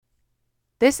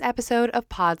This episode of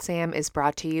PodSam is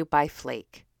brought to you by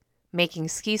Flaik, making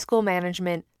ski school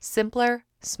management simpler,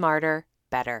 smarter,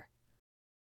 better.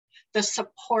 The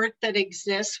support that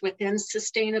exists within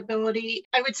sustainability,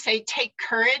 I would say take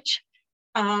courage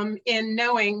in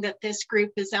knowing that this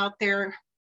group is out there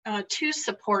to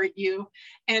support you,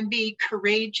 and be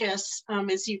courageous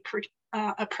as you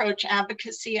approach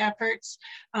advocacy efforts,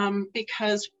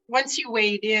 because once you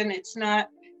wade in, it's not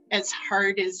as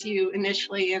hard as you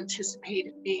initially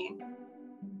anticipated being.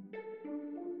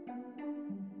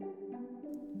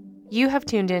 You have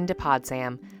tuned in to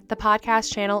PodSam, the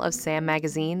podcast channel of Sam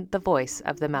Magazine, the voice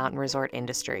of the mountain resort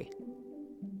industry.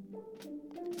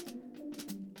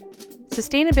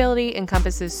 Sustainability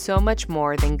encompasses so much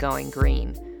more than going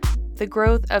green. The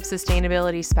growth of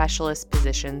sustainability specialist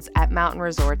positions at mountain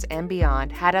resorts and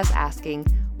beyond had us asking,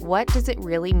 what does it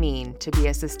really mean to be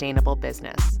a sustainable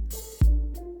business?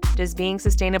 Does being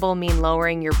sustainable mean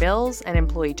lowering your bills and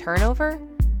employee turnover?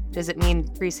 Does it mean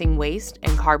decreasing waste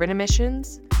and carbon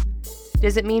emissions?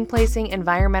 Does it mean placing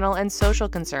environmental and social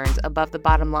concerns above the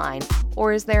bottom line,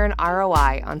 or is there an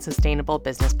ROI on sustainable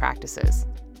business practices?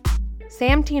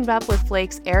 Sam teamed up with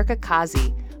Flaik's Erika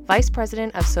Kazi, Vice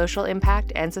President of Social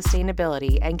Impact and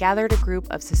Sustainability, and gathered a group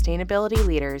of sustainability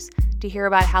leaders to hear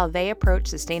about how they approach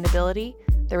sustainability,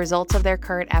 the results of their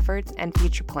current efforts, and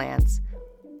future plans.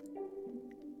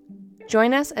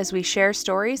 Join us as we share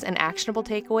stories and actionable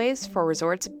takeaways for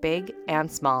resorts big and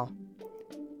small.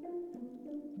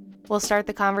 We'll start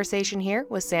the conversation here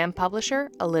with Sam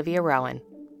publisher Olivia Rowan.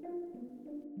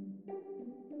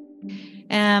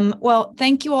 Well,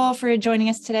 thank you all for joining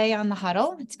us today on The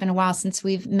Huddle. It's been a while since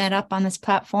we've met up on this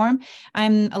platform.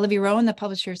 I'm Olivia Rowan, the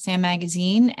publisher of Sam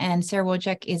Magazine, and Sarah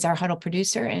Wojcik is our Huddle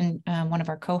producer and one of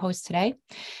our co-hosts today.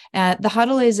 The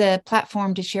Huddle is a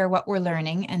platform to share what we're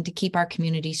learning and to keep our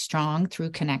community strong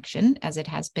through connection, as it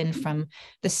has been from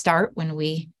the start when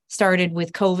we started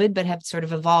with COVID, but have sort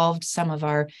of evolved some of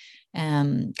our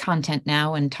content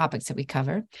now and topics that we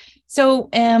cover. So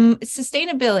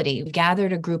sustainability, we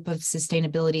gathered a group of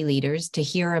sustainability leaders to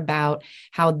hear about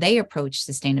how they approach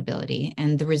sustainability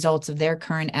and the results of their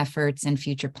current efforts and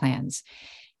future plans.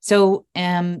 So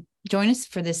join us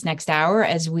for this next hour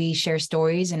as we share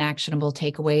stories and actionable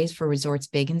takeaways for resorts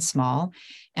big and small.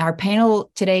 Our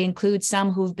panel today includes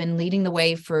some who've been leading the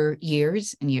way for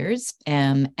years and years,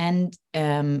 and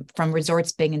from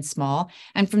resorts big and small,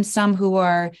 and from some who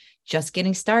are just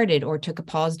getting started or took a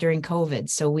pause during COVID.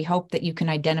 So we hope that you can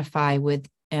identify with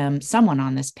someone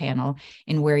on this panel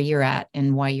and where you're at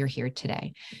and why you're here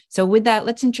today. So with that,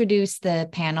 let's introduce the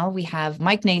panel. We have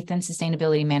Mike Nathan,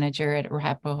 Sustainability Manager at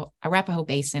Arapahoe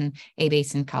Basin,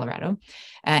 A-Basin, Colorado.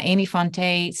 Amy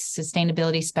Fonte,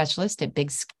 Sustainability Specialist at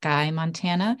Big Sky,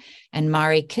 Montana. And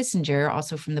Mari Kissinger,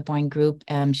 also from the Boeing Group.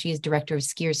 She is Director of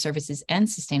Skier Services and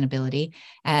Sustainability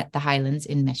at the Highlands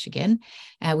in Michigan.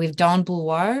 We have Dawn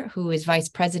Boulware, who is Vice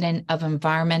President of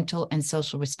Environmental and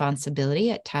Social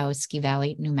Responsibility at Taos Ski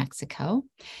Valley, New Mexico.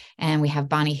 And we have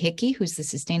Bonnie Hickey, who's the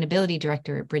Sustainability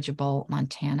Director at Bridgeable,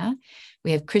 Montana.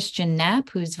 We have Christian Knapp,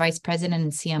 who's Vice President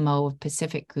and CMO of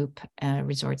Pacific Group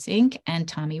Resorts, Inc., and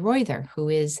Tommy Royther, who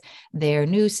is their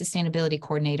new Sustainability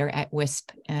Coordinator at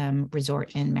Wisp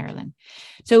Resort in Maryland.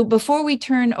 So before we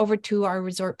turn over to our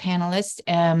resort panelists,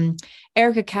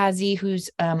 Erika Kazi, who's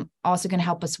also going to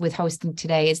help us with hosting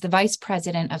today, is the Vice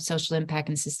President of Social Impact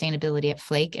and Sustainability at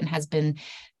Flaik and has been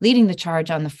leading the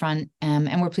charge on the front,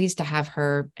 and we're pleased to have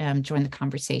her join the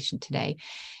conversation today.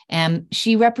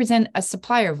 She represents a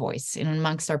supplier voice in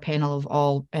amongst our panel of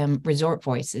all resort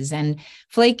voices. And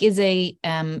Flaik is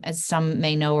as some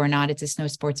may know or not, it's a snow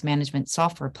sports management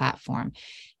software platform.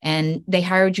 And they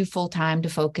hired you full-time to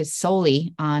focus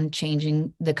solely on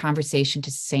changing the conversation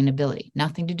to sustainability,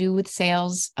 nothing to do with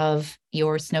sales of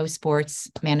your snow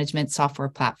sports management software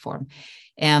platform.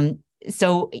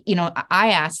 So,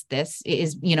 I asked this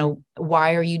is,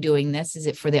 why are you doing this? Is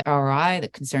it for the ROI, the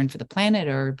concern for the planet,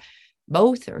 or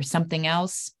both, or something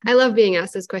else? I love being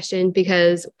asked this question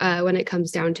because when it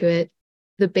comes down to it,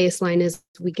 the baseline is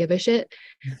we give a shit.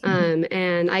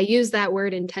 And I use that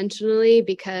word intentionally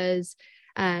because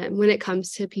when it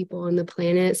comes to people on the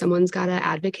planet, someone's got to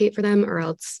advocate for them, or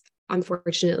else,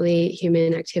 unfortunately,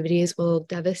 human activities will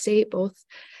devastate both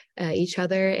each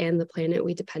other and the planet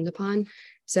we depend upon.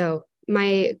 So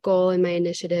my goal and my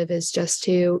initiative is just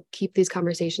to keep these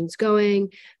conversations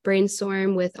going,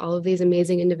 brainstorm with all of these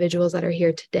amazing individuals that are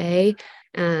here today,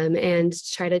 and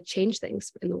try to change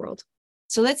things in the world.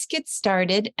 So let's get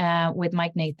started with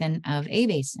Mike Nathan of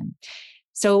A-Basin.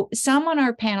 So some on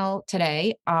our panel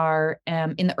today are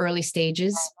in the early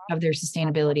stages of their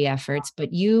sustainability efforts,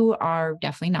 but you are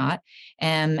definitely not.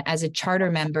 As a charter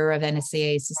member of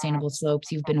NSAA Sustainable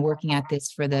Slopes, you've been working at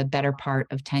this for the better part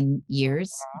of 10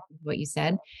 years, what you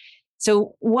said.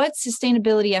 So what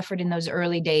sustainability effort in those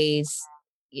early days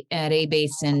at A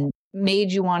Basin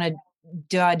made you want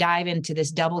to dive into this,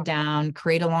 double down,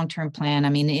 create a long-term plan? I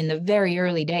mean, in the very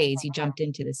early days, you jumped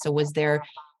into this. So was there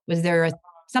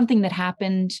something that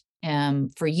happened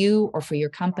for you or for your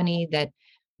company that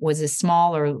was a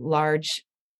small or large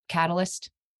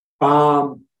catalyst?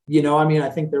 I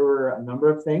think there were a number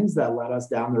of things that led us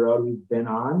down the road we've been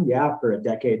on, for a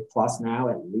decade plus now,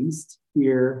 at least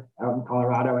here out in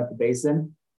Colorado at the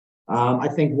Basin. I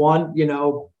think one,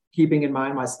 keeping in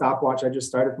mind my stopwatch I just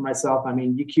started for myself. I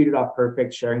mean, you queued it up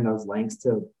perfect, sharing those links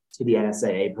to the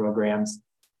NSAA programs,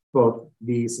 both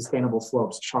the Sustainable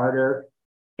Slopes Charter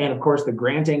and, of course, the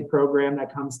granting program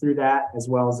that comes through that, as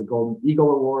well as the Golden Eagle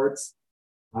Awards,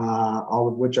 all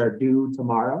of which are due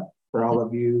tomorrow for all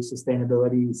of you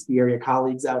sustainability ski area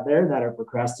colleagues out there that are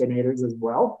procrastinators as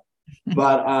well.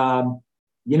 But,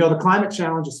 the climate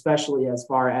challenge, especially as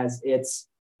far as its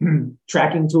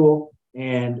tracking tool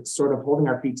and sort of holding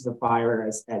our feet to the fire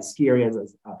as ski areas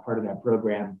as a part of that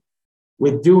program,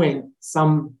 with doing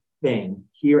something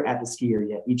here at the ski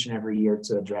area each and every year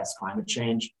to address climate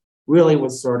change, really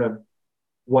was sort of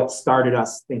what started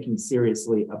us thinking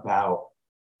seriously about,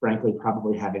 frankly,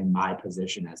 probably having my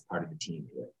position as part of the team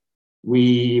here.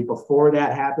 Before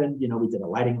that happened, we did a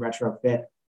lighting retrofit.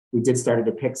 We did started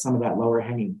to pick some of that lower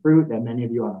hanging fruit that many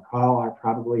of you on the call are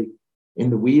probably in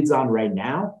the weeds on right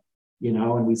now,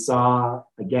 and we saw,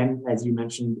 again, as you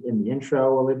mentioned in the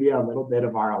intro, Olivia, a little bit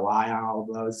of ROI on all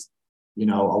of those, a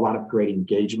lot of great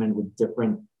engagement with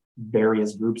different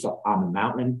various groups on the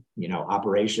mountain,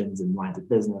 operations and lines of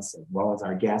business, as well as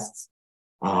our guests.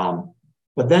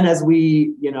 But then as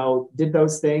we, did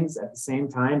those things at the same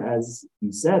time, as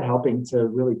you said, helping to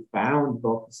really found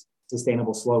both the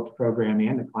Sustainable Slopes program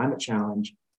and the Climate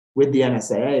Challenge with the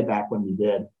NSAA back when we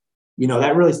did,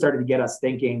 that really started to get us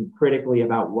thinking critically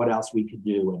about what else we could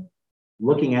do. And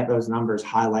looking at those numbers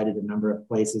highlighted a number of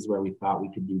places where we thought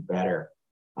we could do better.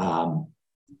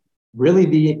 Really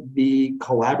the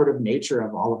collaborative nature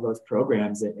of all of those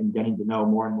programs and getting to know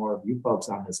more and more of you folks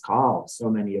on this call, so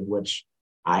many of which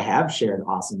I have shared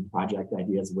awesome project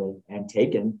ideas with and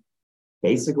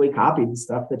basically copied the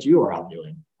stuff that you are all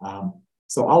doing.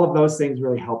 So all of those things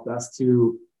really helped us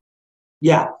to,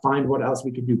 find what else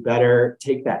we could do better,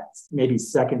 take that maybe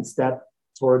second step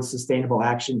towards sustainable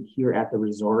action here at the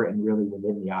resort and really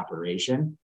within the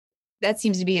operation. That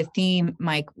seems to be a theme,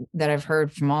 Mike, that I've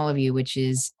heard from all of you, which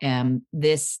is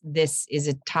this is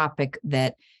a topic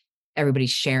that everybody's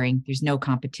sharing. There's no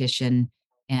competition.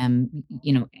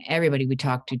 Everybody we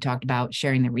talked about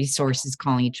sharing the resources,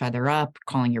 calling each other up,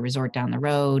 calling your resort down the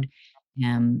road.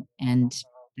 And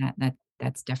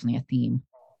that's definitely a theme.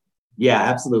 Yeah,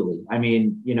 absolutely. I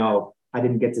mean, I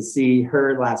didn't get to see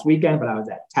her last weekend, but I was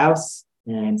at Taos,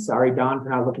 and sorry, Dawn, for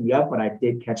not looking you up, but I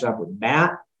did catch up with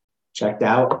Matt, checked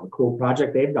out the cool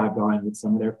project they've got going with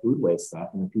some of their food waste stuff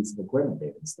and a piece of equipment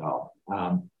they've installed.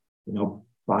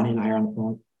 Bonnie and I are on the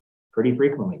phone pretty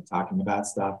frequently talking about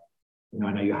stuff.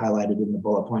 I know you highlighted in the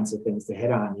bullet points of things to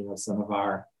hit on, some of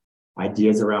our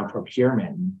ideas around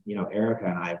procurement. And, Erika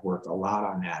and I have worked a lot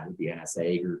on that with the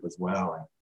NSAA group as well. And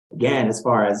again, as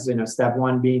far as, step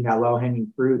one being that low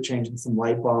hanging fruit, changing some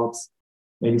light bulbs,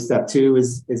 maybe step two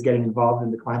is getting involved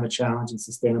in the climate challenge and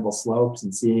Sustainable Slopes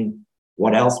and seeing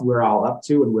what else we're all up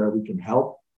to and where we can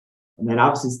help. And then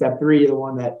obviously step three, the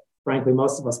one that frankly,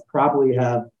 most of us probably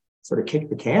have sort of kicked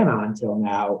the can on till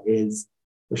now, is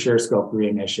for sure scope 3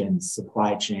 emissions,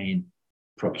 supply chain,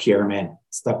 procurement,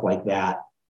 stuff like that.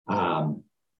 And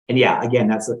yeah, again,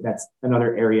 that's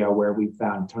another area where we've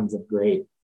found tons of great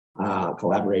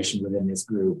collaboration within this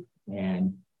group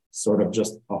and sort of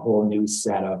just a whole new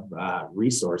set of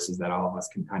resources that all of us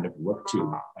can kind of look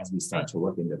to as we start to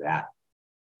look into that.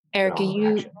 Erika,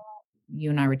 you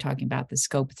and I were talking about the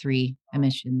scope 3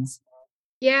 emissions.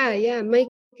 Yeah. Mike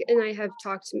and I have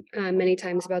talked many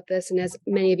times about this. And as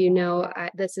many of you know,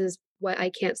 this is what I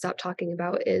can't stop talking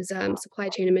about is supply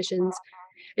chain emissions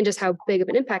and just how big of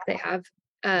an impact they have.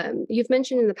 You've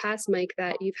mentioned in the past, Mike,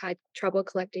 that you've had trouble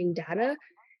collecting data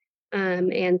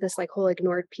and this whole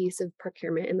ignored piece of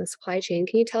procurement in the supply chain.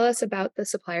 Can you tell us about the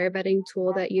supplier vetting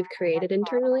tool that you've created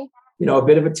internally? A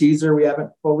bit of a teaser. We haven't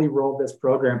fully rolled this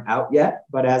program out yet,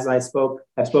 but as I've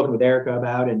spoken with Erika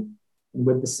about and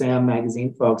with the SAM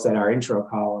magazine folks at our intro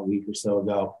call a week or so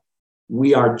ago,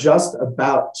 we are just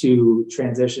about to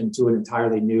transition to an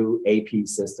entirely new AP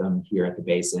system here at the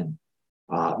Basin.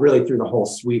 really through the whole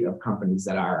suite of companies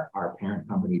that our parent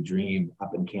company Dream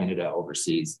up in Canada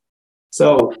oversees.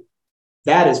 So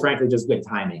that is frankly just good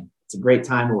timing. It's a great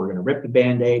time where we're going to rip the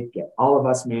Band-Aid, get all of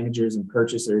us managers and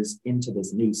purchasers into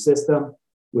this new system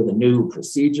with a new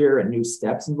procedure and new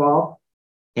steps involved.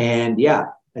 And yeah,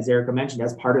 as Erika mentioned,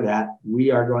 as part of that,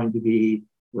 we are going to be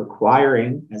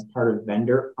requiring, as part of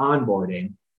vendor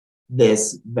onboarding,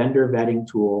 this vendor vetting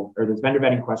tool or this vendor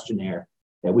vetting questionnaire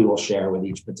that we will share with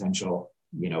each potential,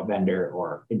 vendor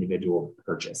or individual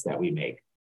purchase that we make.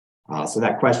 So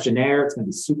that questionnaire, it's going to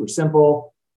be super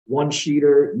simple, one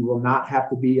sheeter. You will not have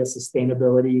to be a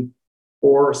sustainability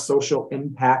or social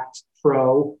impact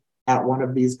pro at one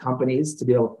of these companies to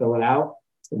be able to fill it out.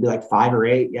 It's going to be like 5 or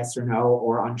 8 yes or no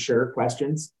or unsure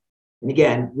questions. And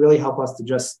again, really help us to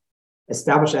just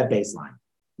establish that baseline.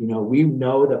 We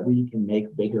know that we can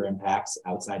make bigger impacts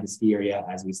outside the ski area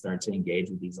as we start to engage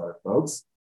with these other folks.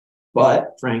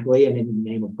 But frankly, and in the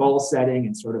name of goal setting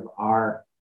and sort of our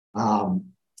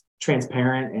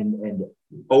transparent and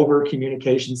over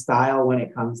communication style when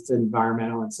it comes to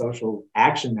environmental and social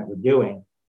action that we're doing,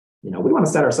 we want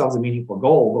to set ourselves a meaningful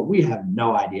goal, but we have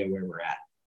no idea where we're at.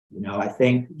 I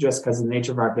think just because of the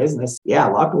nature of our business,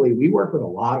 luckily we work with a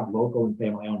lot of local and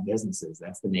family-owned businesses.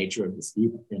 That's the nature of the ski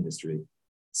industry.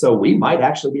 So we might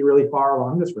actually be really far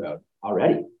along this road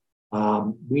already.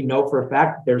 We know for a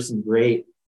fact there's some great,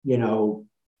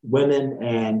 women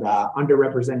and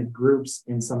underrepresented groups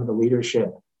in some of the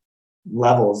leadership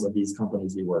levels of these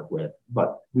companies we work with,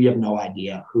 but we have no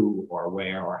idea who or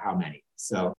where or how many.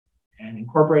 So, and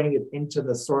incorporating it into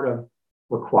the sort of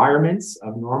requirements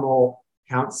of normal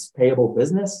accounts payable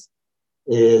business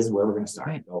is where we're going to start.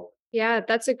 Right. Yeah,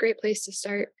 that's a great place to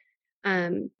start.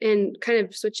 And kind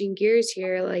of switching gears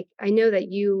here, like I know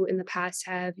that you in the past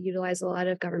have utilized a lot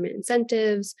of government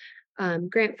incentives,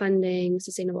 grant funding,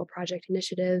 sustainable project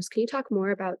initiatives. Can you talk more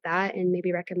about that and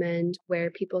maybe recommend where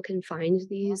people can find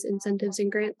these incentives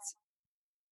and grants?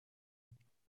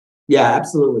 Yeah,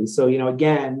 absolutely. So,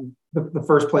 again, the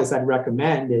first place I'd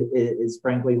recommend is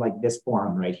frankly like this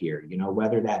forum right here,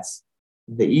 whether that's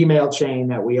the email chain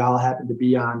that we all happen to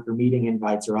be on for meeting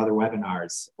invites or other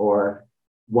webinars, or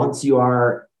once you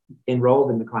are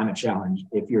enrolled in the climate challenge,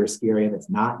 if you're a ski area that's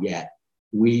not yet,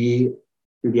 we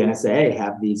through the NSAA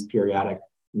have these periodic,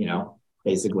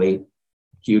 basically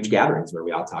huge gatherings where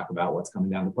we all talk about what's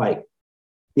coming down the pike.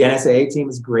 The NSAA team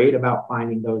is great about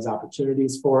finding those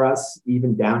opportunities for us,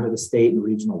 even down to the state and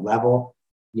regional level.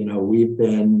 We've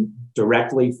been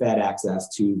directly fed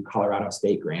access to Colorado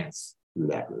state grants through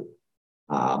that group.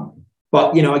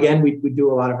 But, again, we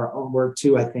do a lot of our own work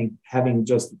too. I think having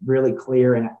just really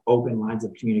clear and open lines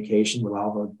of communication with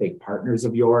all those big partners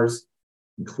of yours,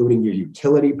 including your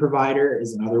utility provider,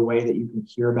 is another way that you can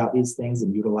hear about these things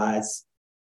and utilize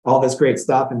all this great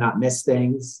stuff and not miss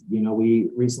things. We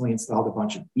recently installed a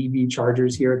bunch of EV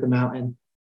chargers here at the mountain,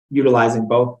 utilizing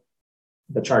both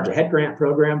the Charge Ahead grant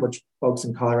program, which folks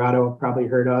in Colorado have probably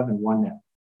heard of, and one that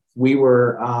we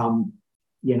were,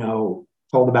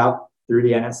 told about through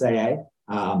the NSAA.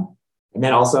 And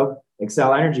then also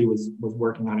Xcel Energy was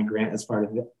working on a grant as part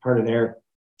of their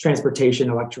transportation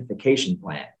electrification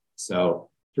plan. So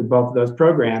through both of those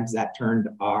programs, that turned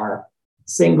our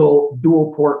single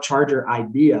dual port charger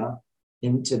idea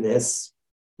into this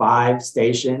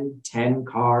 5-station,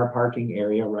 10-car parking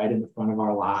area right in the front of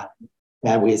our lot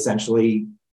that we essentially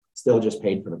still just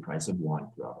paid for the price of one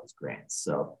through all those grants.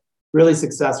 So really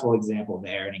successful example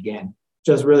there. And again,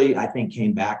 just really, I think,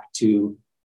 came back to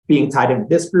being tied in with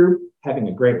this group, having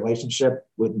a great relationship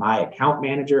with my account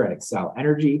manager at Xcel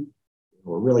Energy.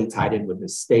 We're really tied in with the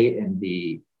state and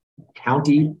the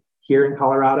county here in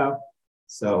Colorado.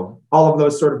 So all of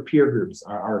those sort of peer groups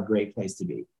are a great place to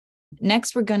be.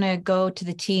 Next, we're going to go to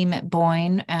the team at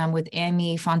Boyne with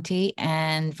Amy Fonte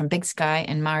and from Big Sky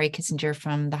and Mari Kissinger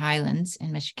from the Highlands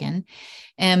in Michigan.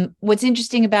 What's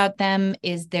interesting about them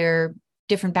is their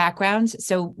different backgrounds.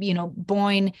 So,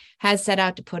 Boyne has set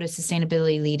out to put a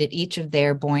sustainability lead at each of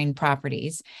their Boyne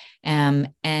properties. And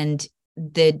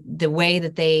the way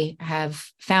that they have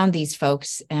found these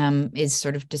folks is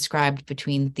sort of described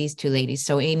between these two ladies.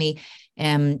 So Amy,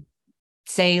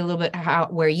 say a little bit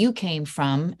where you came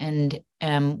from and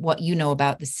what you know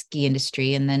about the ski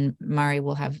industry, and then Mari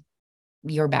will have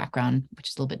your background, which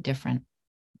is a little bit different.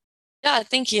 Yeah,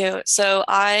 thank you. So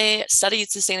I studied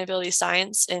sustainability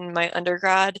science in my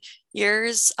undergrad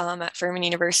years at Furman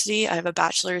University. I have a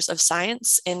bachelor's of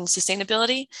science in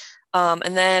sustainability.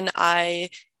 And then I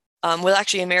was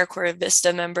actually a AmeriCorps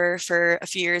Vista member for a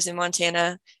few years in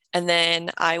Montana. And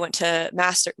then I went to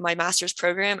my master's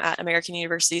program at American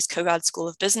University's Kogod School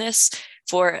of Business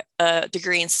for a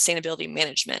degree in sustainability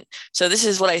management. So this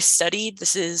is what I studied.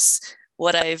 This is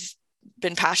what I've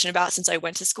been passionate about since I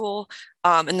went to school.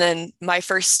 And then my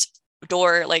first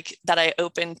door that I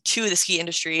opened to the ski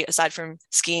industry, aside from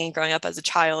skiing growing up as a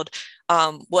child,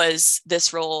 was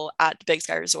this role at Big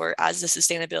Sky Resort as the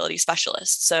sustainability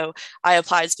specialist. So I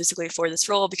applied specifically for this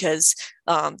role because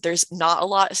there's not a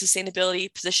lot of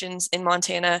sustainability positions in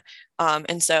Montana.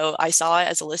 And so I saw it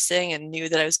as a listing and knew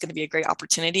that it was going to be a great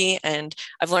opportunity. And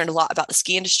I've learned a lot about the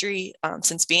ski industry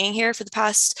since being here for the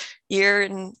past year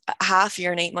and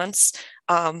 8 months.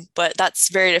 But that's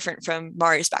very different from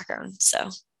Mari's background. So.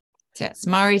 Yes,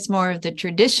 Mari's more of the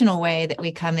traditional way that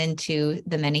we come into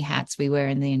the many hats we wear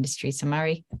in the industry. So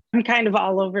Mari, I'm kind of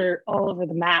all over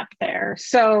the map there.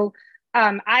 So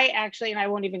I actually, and I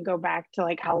won't even go back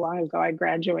to how long ago I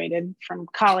graduated from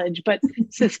college, but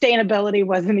sustainability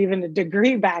wasn't even a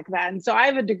degree back then. So I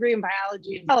have a degree in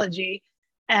biology,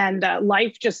 and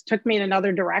life just took me in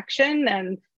another direction.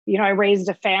 And I raised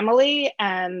a family,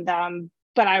 and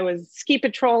but I was ski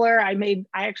patroller.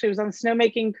 I actually was on the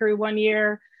snowmaking crew one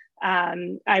year.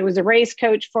 I was a race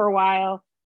coach for a while,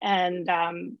 and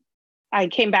I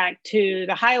came back to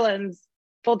the Highlands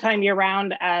full-time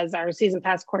year-round as our season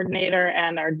pass coordinator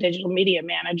and our digital media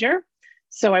manager.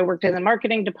 So I worked in the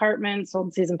marketing department,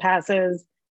 sold season passes,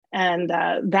 and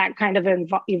that kind of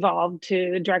evolved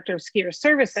to the director of skier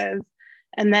services.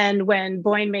 And then when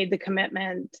Boyne made the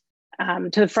commitment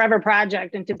to the Forever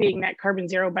Project and to being net carbon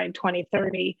zero by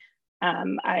 2030,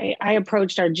 I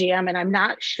approached our GM, and I'm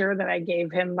not sure that I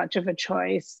gave him much of a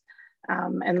choice,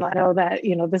 and let know that,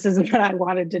 this is what I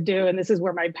wanted to do. And this is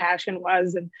where my passion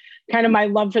was, and kind of my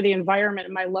love for the environment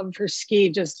and my love for ski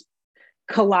just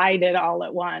collided all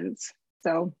at once.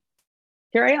 So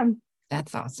here I am.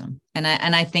 That's awesome. And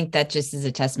I think that just is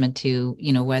a testament to,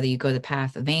 whether you go the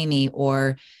path of Amy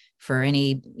or for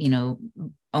any,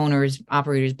 owners,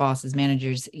 operators, bosses,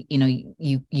 managers,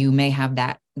 you may have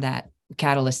that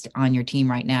catalyst on your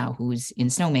team right now who's in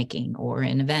snowmaking or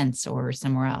in events or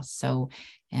somewhere else. So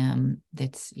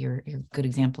that's you're a good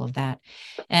example of that.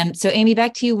 So Amy,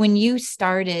 back to you. When you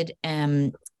started,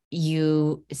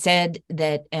 you said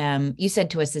that you said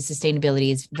to us that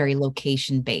sustainability is very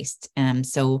location based.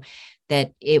 So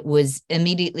that it was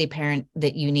immediately apparent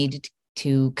that you needed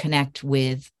to connect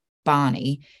with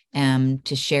Bonnie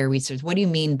to share research. What do you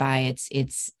mean by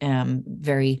it's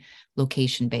very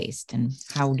location based, and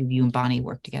how did you and Bonnie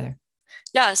work together?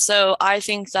 Yeah, so I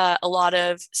think that a lot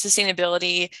of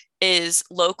sustainability is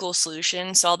local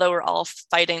solutions. So although we're all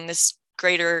fighting this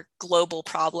greater global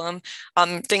problem,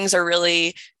 things are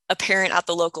really apparent at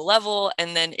the local level,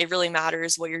 and then it really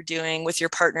matters what you're doing with your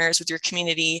partners, with your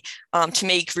community, to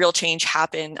make real change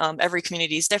happen. Every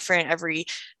community is different, every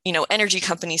energy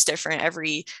company is different,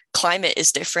 every climate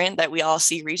is different that we all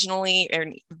see regionally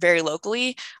and very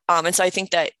locally. And so I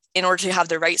think that in order to have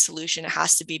the right solution, it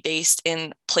has to be based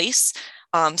in place.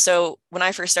 So when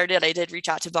I first started, I did reach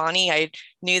out to Bonnie. I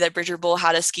knew that Bridger Bowl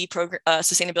had a ski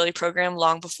sustainability program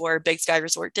long before Big Sky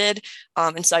Resort did.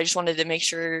 And so I just wanted to make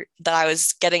sure that I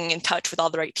was getting in touch with all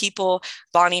the right people.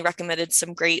 Bonnie recommended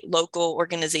some great local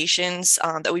organizations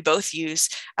that we both use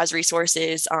as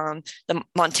resources. The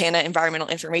Montana Environmental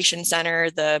Information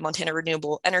Center, the Montana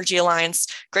Renewable Energy Alliance,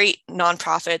 great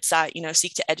nonprofits that,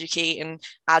 seek to educate and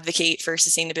advocate for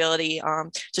sustainability.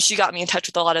 So she got me in touch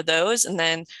with a lot of those. And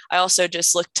then I also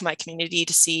just looked to my community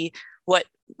to see what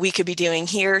we could be doing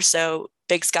here. So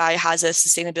Big Sky has a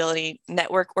sustainability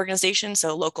network organization,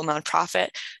 so a local nonprofit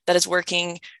that is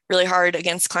working really hard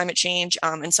against climate change.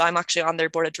 And so I'm actually on their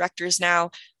board of directors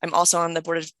now. I'm also on the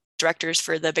board of directors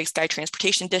for the Big Sky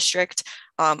Transportation District.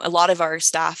 A lot of our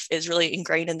staff is really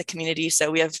ingrained in the community. So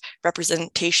we have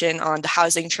representation on the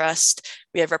Housing Trust.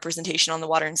 We have representation on the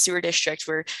Water and Sewer District,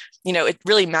 where, it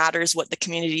really matters what the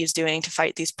community is doing to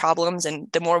fight these problems.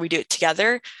 And the more we do it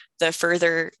together, the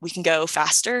further we can go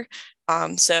faster.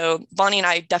 So Bonnie and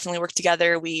I definitely work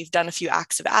together. We've done a few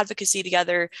acts of advocacy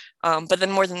together. But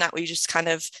then more than that, we just kind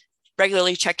of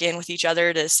regularly check in with each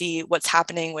other to see what's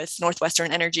happening with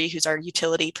Northwestern Energy, who's our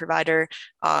utility provider,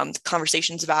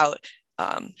 conversations about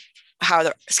how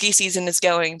the ski season is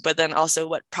going, but then also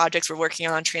what projects we're working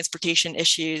on, transportation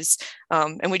issues.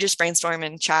 And we just brainstorm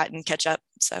and chat and catch up.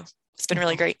 So it's been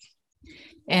really great.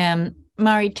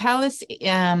 Mari, tell us,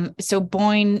 so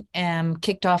Boyne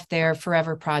kicked off their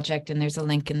Forever Project, and there's a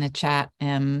link in the chat.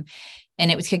 And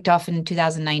it was kicked off in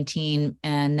 2019.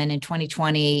 And then in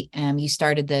 2020, you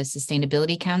started the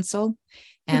Sustainability Council.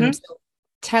 So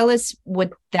tell us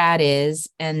what that is,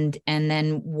 and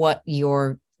then what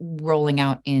you're rolling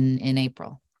out in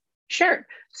April. Sure.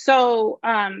 So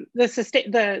the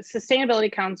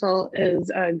Sustainability Council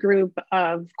is a group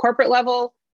of corporate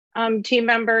level team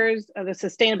members, the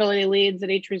sustainability leads at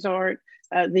each resort,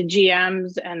 the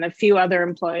GMs, and a few other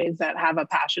employees that have a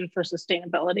passion for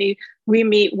sustainability. We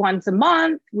meet once a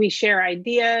month. We share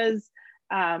ideas,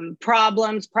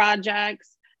 problems,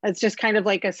 projects. It's just kind of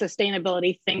like a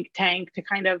sustainability think tank to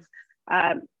kind of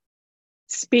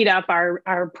speed up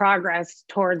our progress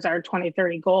towards our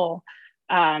 2030 goal.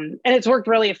 And it's worked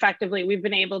really effectively. We've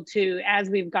been able to, as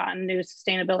we've gotten new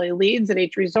sustainability leads at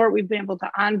each resort, we've been able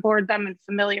to onboard them and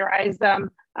familiarize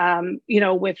them,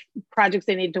 with projects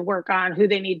they need to work on, who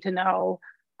they need to know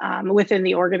within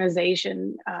the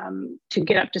organization to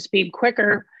get up to speed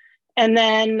quicker. And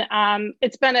then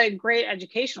it's been a great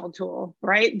educational tool,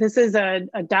 right? This is a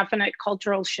definite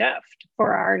cultural shift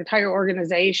for our entire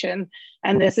organization.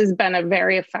 And this has been a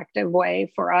very effective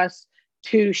way for us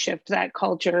to shift that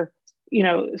culture,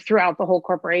 throughout the whole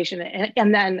corporation.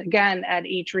 And then again, at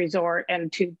each resort, and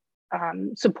to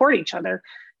support each other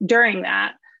during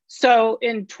that. So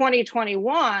in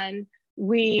 2021,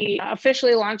 we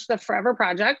officially launched the Forever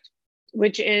Project,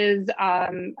 which is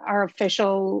our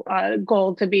official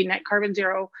goal to be net carbon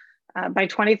zero by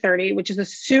 2030, which is a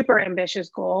super ambitious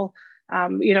goal. Now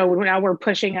we're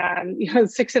pushing on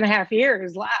 6.5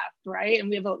 years left, right? And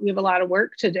we have a lot of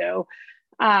work to do.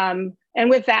 And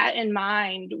with that in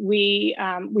mind, we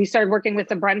started working with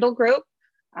the Brendel Group.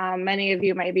 Many of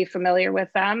you may be familiar with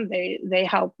them. They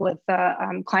help with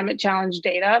climate challenge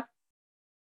data.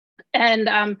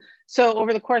 And so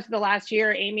over the course of the last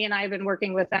year, Amy and I have been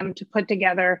working with them to put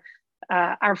together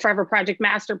our Forever Project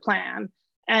master plan.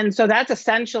 And so that's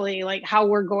essentially like how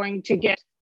we're going to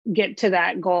get to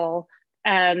that goal.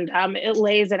 And it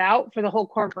lays it out for the whole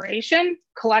corporation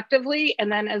collectively,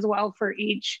 and then as well for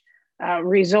each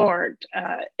resort.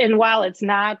 And while it's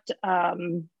not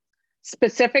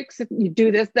specifics, you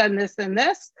do this, then this, then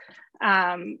this.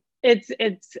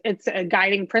 It's a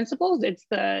guiding principles. It's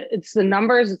the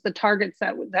numbers, it's the targets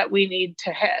that we need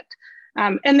to hit.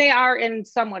 And they are in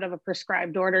somewhat of a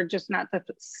prescribed order, just not the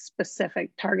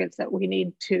specific targets that we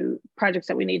need to, projects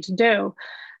that we need to do.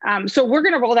 So we're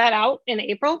going to roll that out in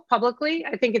April publicly.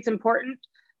 I think it's important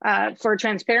for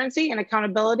transparency and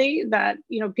accountability that,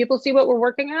 people see what we're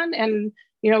working on, and,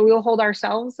 we'll hold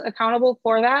ourselves accountable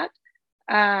for that.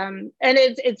 And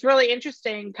it's really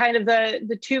interesting, kind of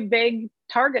the two big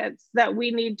targets that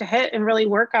we need to hit and really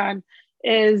work on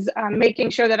is making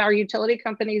sure that our utility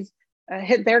companies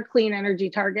hit their clean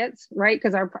energy targets, right?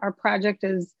 Because our project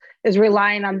is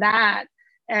relying on that.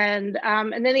 And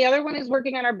then the other one is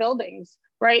working on our buildings,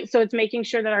 right? So it's making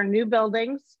sure that our new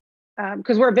buildings,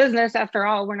 because we're a business after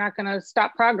all, we're not going to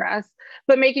stop progress,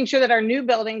 but making sure that our new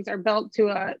buildings are built to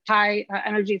a high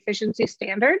energy efficiency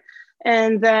standard,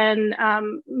 and then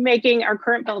making our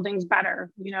current buildings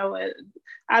better.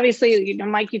 Obviously,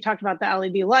 Mike, you talked about the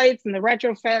LED lights and the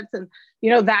retrofits, and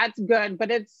that's good, but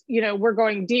it's, we're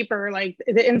going deeper, like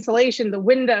the insulation, the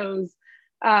windows.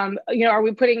 Are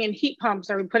we putting in heat pumps?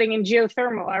 Are we putting in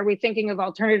geothermal? Are we thinking of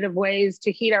alternative ways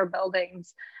to heat our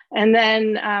buildings? And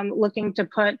then looking to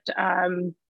put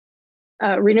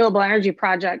renewable energy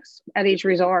projects at each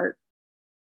resort.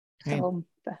 Okay. So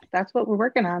that's what we're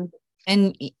working on.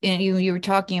 And you were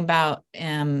talking about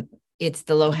it's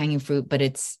the low hanging fruit, but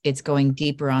it's going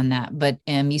deeper on that. But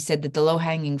you said that the low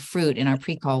hanging fruit in our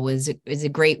pre-call is a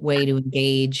great way to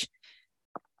engage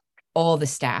all the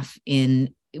staff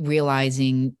in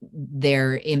realizing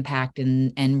their impact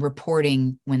and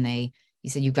reporting when you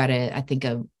said you've got a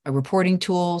reporting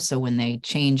tool. So when they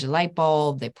change the light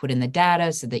bulb, they put in the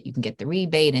data so that you can get the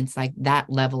rebate. And it's like that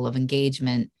level of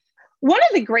engagement. One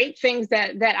of the great things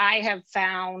that I have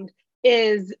found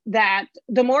is that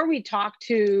the more we talk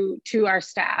to our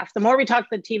staff, the more we talk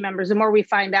to the team members, the more we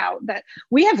find out that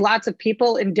we have lots of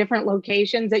people in different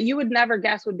locations that you would never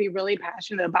guess would be really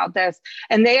passionate about this.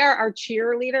 And they are our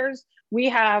cheerleaders. We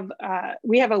have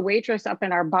a waitress up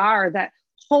in our bar that,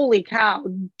 holy cow,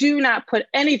 do not put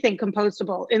anything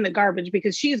compostable in the garbage,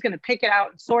 because she's going to pick it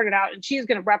out and sort it out, and she's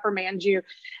going to reprimand you.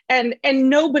 And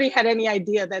nobody had any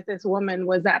idea that this woman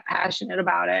was that passionate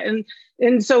about it.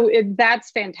 And so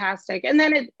that's fantastic. And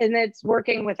then it's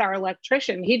working with our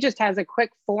electrician. He just has a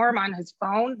quick form on his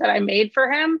phone that I made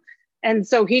for him. And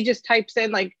so he just types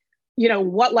in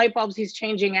what light bulbs he's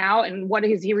changing out and what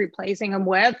is he replacing them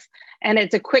with. And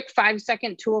it's a quick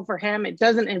 5-second tool for him. It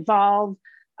doesn't involve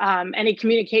any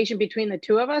communication between the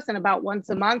two of us. And about once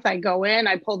a month, I go in,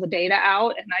 I pull the data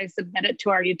out, and I submit it to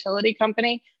our utility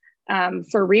company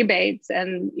for rebates.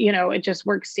 And, it just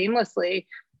works seamlessly.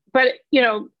 But,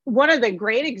 one of the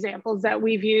great examples that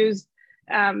we've used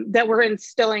that we're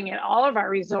instilling in all of our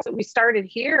resorts. We started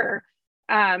here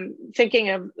thinking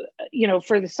of,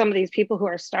 for some of these people who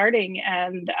are starting,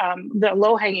 and the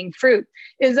low-hanging fruit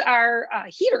is our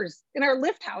heaters in our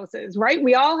lift houses, right?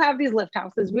 We all have these lift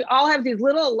houses. We all have these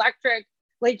little electric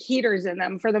heaters in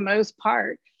them for the most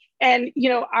part. And,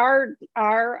 our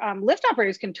lift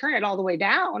operators can turn it all the way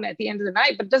down at the end of the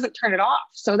night, but it doesn't turn it off.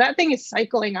 So that thing is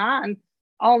cycling on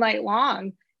all night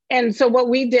long. And so what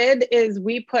we did is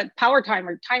we put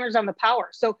timers on the power.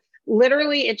 So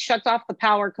literally it shuts off the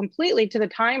power completely to the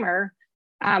timer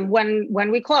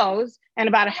when we close, and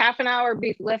about a half an hour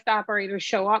before lift operators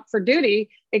show up for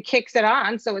duty, it kicks it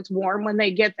on. So it's warm when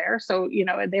they get there. So,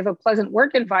 they have a pleasant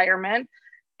work environment.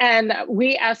 And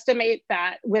we estimate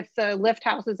that with the lift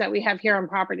houses that we have here on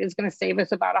property is going to save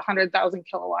us about 100,000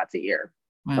 kilowatts a year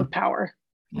of power.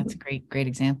 That's a great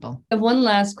example. I have one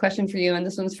last question for you, and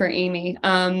this one's for Amy.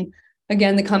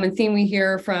 Again, the common theme we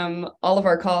hear from all of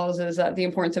our calls is the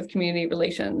importance of community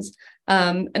relations.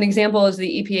 An example is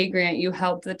the EPA grant you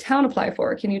helped the town apply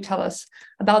for. Can you tell us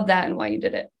about that and why you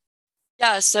did it?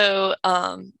 Yeah, so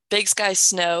Big Sky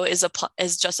Snow is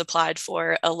just applied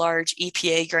for a large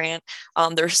EPA grant,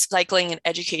 the Recycling and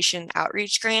Education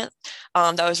Outreach Grant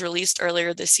that was released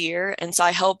earlier this year. And so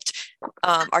I helped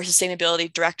our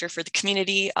sustainability director for the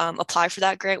community apply for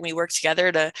that grant. We worked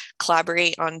together to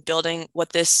collaborate on building what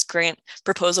this grant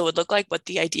proposal would look like, what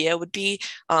the idea would be.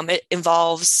 It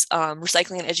involves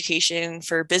recycling and education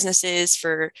for businesses,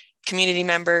 for community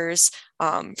members,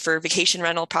 for vacation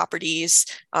rental properties,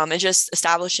 and just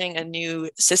establishing a new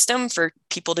system for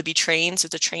people to be trained. So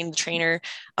it's a train the trainer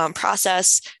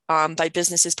process by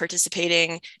businesses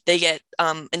participating. They get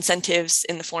incentives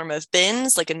in the form of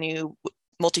bins, like a new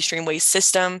multi-stream waste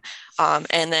system.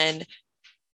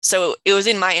 So it was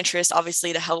in my interest,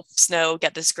 obviously, to help Snow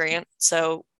get this grant.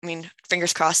 So,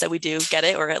 fingers crossed that we do get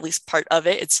it, or at least part of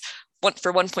it. It's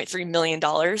for $1.3 million.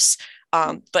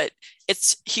 But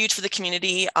it's huge for the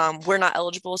community. We're not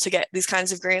eligible to get these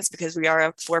kinds of grants because we are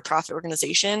a for-profit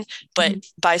organization, but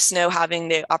by Snow having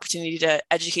the opportunity to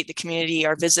educate the community,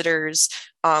 our visitors,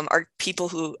 our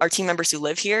team members who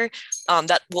live here,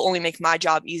 that will only make my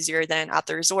job easier than at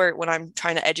the resort when I'm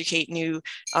trying to educate new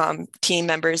team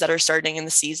members that are starting in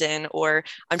the season, or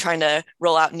I'm trying to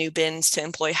roll out new bins to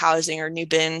employee housing or new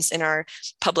bins in our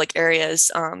public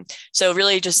areas. So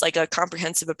really just like a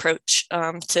comprehensive approach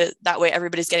to that way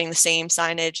everybody's getting the same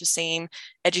signage, the same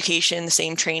education, the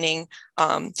same training.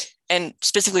 And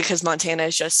specifically because Montana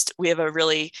we have a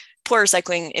really poor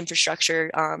recycling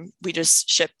infrastructure. We just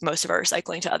ship most of our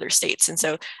recycling to other states. And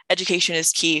so education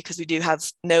is key because we do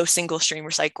have no single stream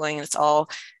recycling, and it's all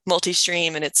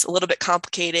multi-stream, and it's a little bit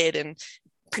complicated, and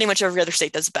pretty much every other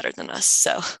state does it better than us.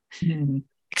 So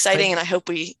exciting. And I hope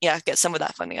we get some of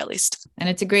that funding at least. And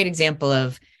it's a great example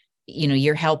of,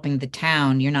 you're helping the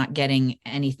town. You're not getting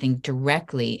anything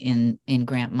directly in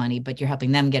grant money, but you're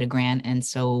helping them get a grant. And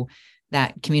so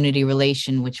that community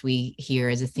relation, which we hear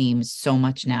as a theme so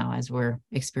much now as we're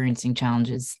experiencing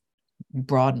challenges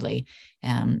broadly,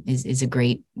 is a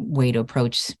great way to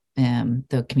approach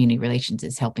the community relations,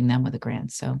 is helping them with a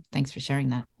grant. So thanks for sharing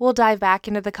that. We'll dive back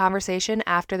into the conversation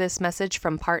after this message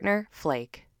from partner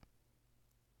Flaik.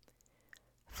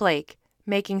 Flaik,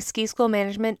 making ski school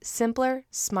management simpler,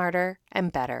 smarter,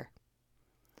 and better.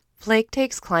 Flaik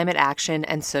takes climate action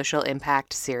and social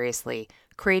impact seriously,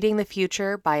 creating the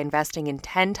future by investing in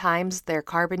 10 times their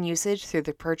carbon usage through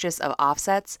the purchase of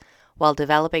offsets, while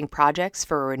developing projects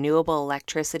for renewable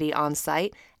electricity on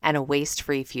site and a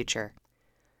waste-free future.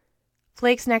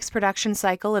 Flaik's next production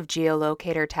cycle of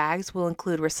geolocator tags will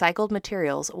include recycled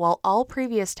materials, while all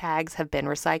previous tags have been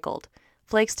recycled.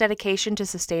 Flaik's dedication to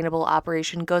sustainable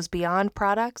operation goes beyond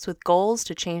products, with goals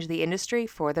to change the industry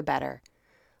for the better.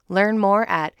 Learn more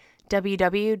at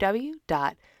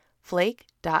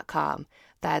www.flaik.com.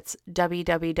 That's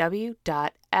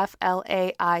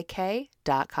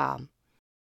www.flaik.com.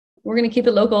 We're going to keep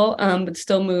it local, but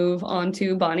still move on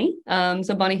to Bonnie.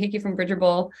 So Bonnie Hickey from Bridger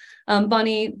Bowl.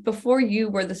 Bonnie, before you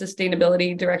were the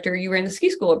sustainability director, you ran the ski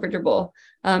school at Bridger Bowl.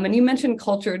 And you mentioned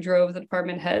culture drove the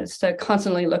department heads to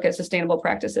constantly look at sustainable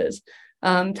practices.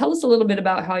 Tell us a little bit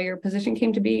about how your position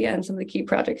came to be and some of the key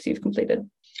projects you've completed.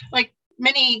 Like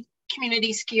many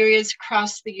community ski areas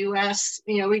across the U.S.,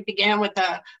 we began with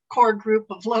a core group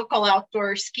of local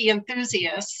outdoor ski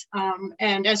enthusiasts.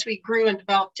 And as we grew and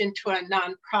developed into a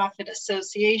nonprofit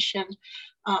association,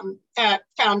 that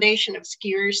foundation of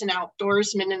skiers and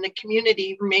outdoorsmen in the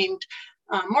community remained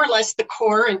more or less the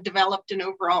core, and developed an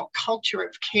overall culture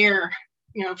of care,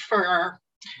 for our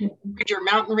Bridger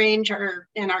Mountain Range are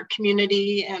in our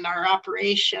community and our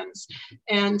operations.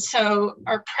 And so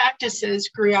our practices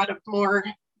grew out of more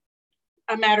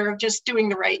a matter of just doing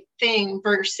the right thing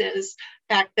versus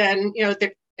back then,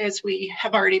 as we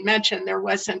have already mentioned, there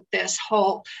wasn't this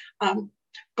whole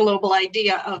global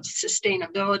idea of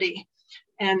sustainability.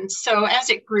 And so as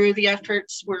it grew, the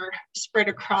efforts were spread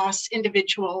across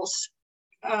individuals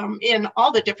in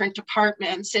all the different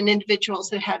departments and individuals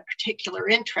that had particular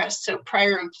interests. So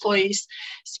prior employees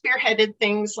spearheaded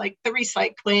things like the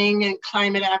recycling and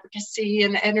climate advocacy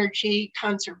and energy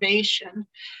conservation.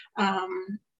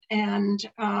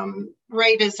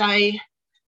 Right as I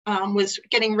was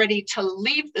getting ready to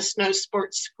leave the snow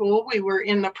sports school, we were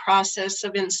in the process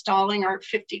of installing our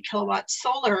 50 kilowatt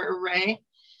solar array.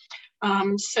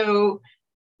 So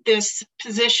this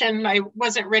position, I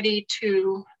wasn't ready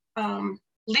to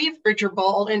leave Bridger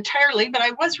Bowl entirely, but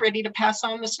I was ready to pass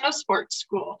on the snow sports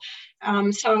school.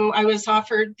 So I was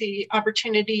offered the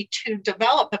opportunity to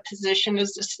develop a position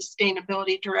as a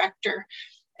sustainability director.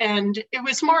 And it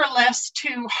was more or less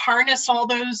to harness all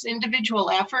those individual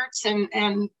efforts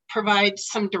and provide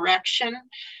some direction,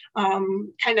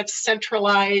 kind of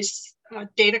centralize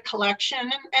data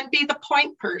collection and be the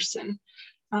point person.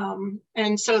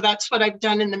 And so that's what I've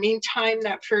done in the meantime.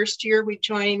 That first year we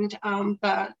joined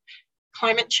the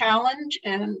Climate Challenge,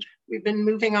 and we've been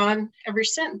moving on ever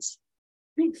since.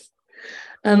 Thanks.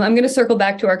 I'm going to circle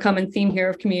back to our common theme here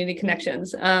of community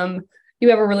connections. You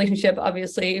have a relationship,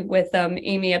 obviously, with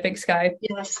Amy at Big Sky,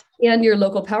 yes, and your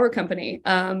local power company.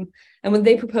 And when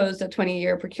they proposed a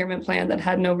 20-year procurement plan that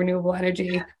had no renewable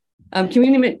energy,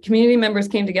 community members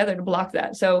came together to block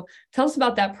that. So tell us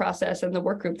about that process and the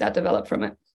work group that developed from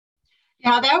it.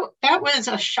 Yeah, that was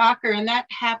a shocker, and that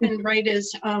happened right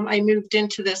as I moved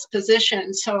into this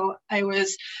position. So I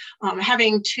was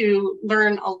having to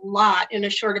learn a lot in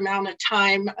a short amount of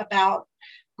time about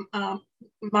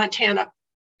Montana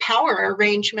power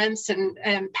arrangements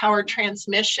and power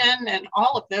transmission and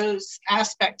all of those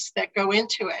aspects that go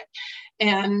into it.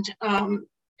 And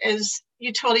as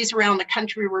utilities around the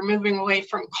country were moving away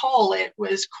from coal, it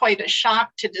was quite a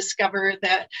shock to discover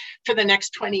that for the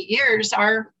next 20 years,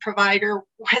 our provider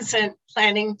wasn't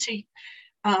planning to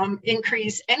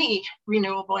increase any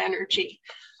renewable energy.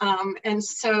 And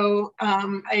so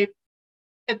I,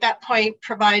 at that point,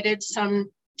 provided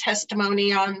some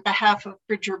testimony on behalf of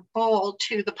Bridger Bowl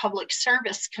to the Public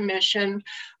Service Commission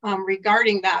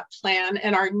regarding that plan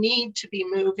and our need to be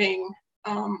moving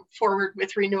forward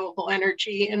with renewable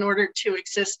energy in order to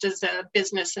exist as a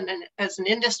business and as an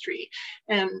industry.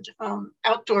 And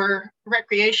outdoor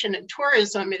recreation and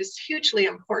tourism is hugely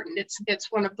important.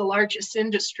 It's one of the largest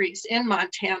industries in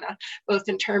Montana, both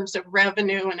in terms of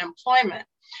revenue and employment.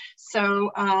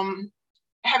 So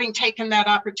having taken that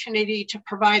opportunity to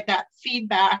provide that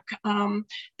feedback,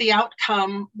 the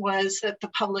outcome was that the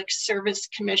Public Service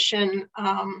Commission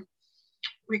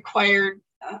required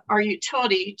our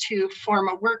utility to form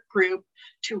a work group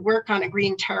to work on a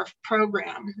green tariff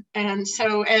program. And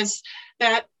so as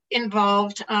that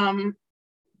involved 3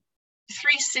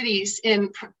 cities in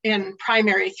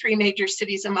primary, 3 major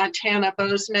cities in Montana,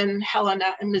 Bozeman,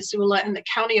 Helena, and Missoula, and the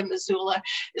county of Missoula,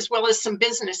 as well as some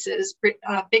businesses,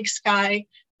 Big Sky,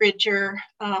 Bridger,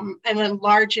 and then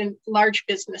large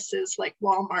businesses like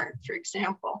Walmart, for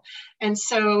example. And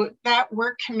so that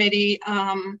work committee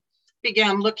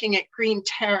began looking at green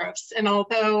tariffs. And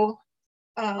although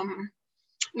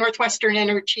Northwestern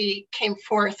Energy came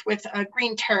forth with a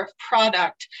green tariff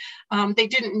product, they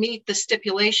didn't meet the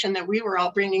stipulation that we were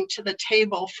all bringing to the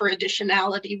table for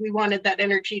additionality. We wanted that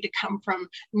energy to come from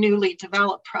newly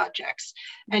developed projects.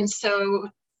 And so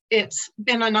it's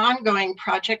been an ongoing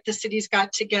project. The cities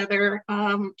got together,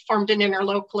 formed an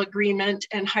interlocal agreement,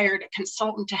 and hired a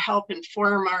consultant to help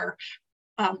inform our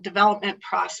development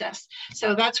process.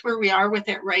 So that's where we are with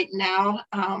it right now.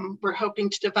 We're hoping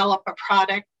to develop a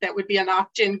product that would be an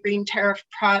opt-in green tariff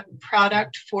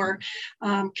product for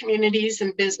communities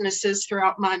and businesses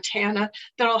throughout Montana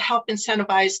that'll help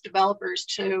incentivize developers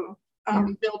to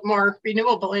build more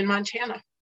renewable in Montana.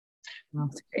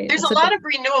 That's great. There's a lot of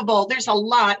renewable. There's a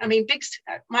lot. I mean,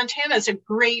 Montana is a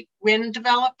great wind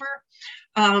developer,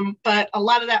 but a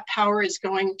lot of that power is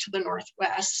going to the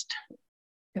Northwest.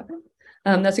 Yeah.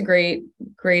 That's a great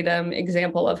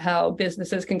example of how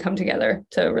businesses can come together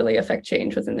to really affect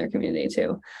change within their community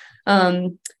too.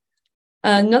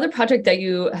 Another project that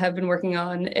you have been working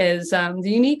on is the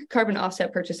unique carbon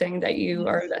offset purchasing that you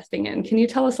are investing in. Can you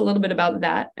tell us a little bit about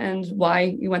that and why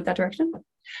you went that direction?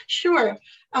 Sure.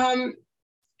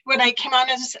 when I came on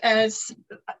as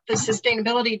the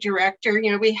sustainability director,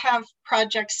 we have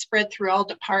projects spread through all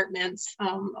departments,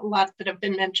 a lot that have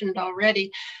been mentioned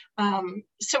already.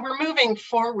 So we're moving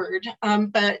forward,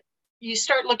 but you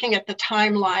start looking at the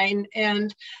timeline.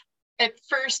 And at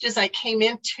first, as I came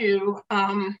into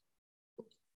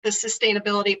the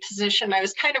sustainability position, I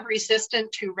was kind of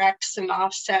resistant to RECs and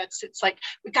offsets. It's like,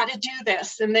 we got to do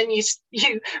this. And then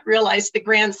you realize the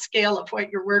grand scale of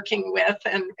what you're working with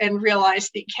and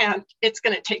realize that you can't, it's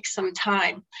going to take some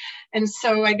time. And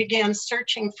so I began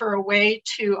searching for a way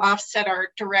to offset our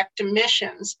direct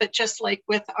emissions, but just like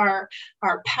with our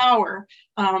power,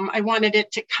 I wanted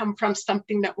it to come from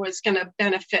something that was going to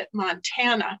benefit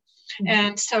Montana. Mm-hmm.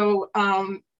 And so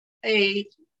a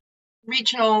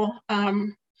regional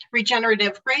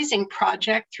regenerative grazing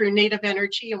project through Native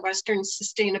Energy and Western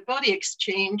Sustainability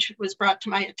Exchange was brought to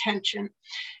my attention.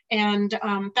 And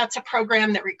that's a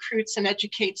program that recruits and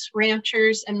educates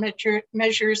ranchers and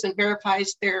measures and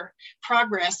verifies their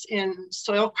progress in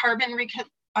soil carbon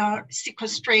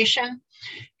sequestration.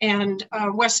 And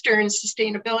Western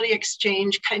Sustainability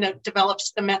Exchange kind of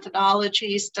develops the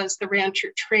methodologies, does the rancher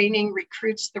training,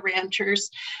 recruits the ranchers,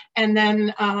 and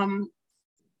then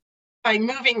by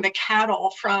moving the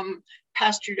cattle from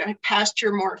pasture to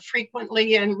pasture more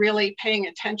frequently and really paying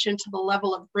attention to the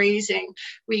level of grazing,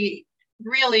 we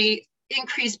really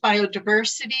increase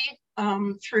biodiversity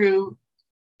through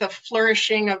the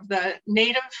flourishing of the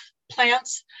native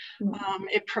plants.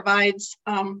 It provides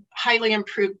highly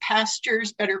improved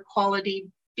pastures, better quality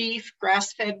beef,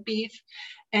 grass-fed beef,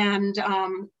 and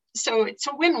so it's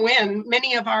a win-win.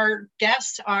 Many of our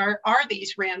guests are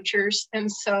these ranchers,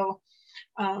 and so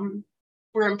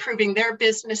we're improving their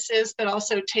businesses, but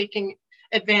also taking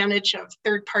advantage of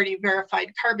third-party verified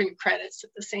carbon credits at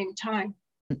the same time.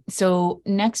 So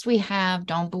next we have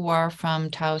Dawn Boulware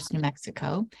from Taos, New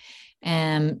Mexico.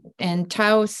 And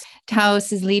Taos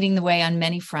is leading the way on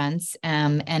many fronts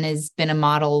and has been a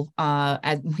model,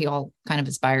 as we all kind of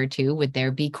aspire to, with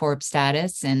their B Corp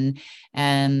status and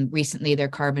recently their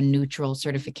carbon neutral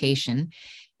certification.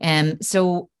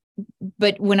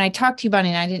 But when I talked to you, Bonnie,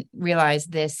 and I didn't realize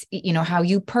this, how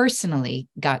you personally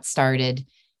got started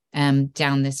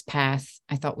down this path,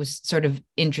 I thought was sort of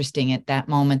interesting at that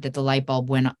moment that the light bulb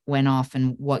went off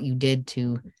and what you did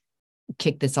to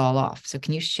kick this all off. So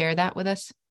can you share that with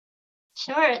us?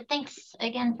 Sure. Thanks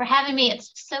again for having me.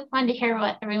 It's so fun to hear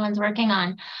what everyone's working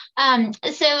on.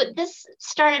 So this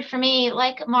started for me,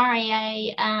 like Mari,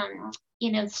 I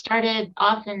started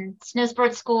off in snow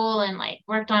sports school and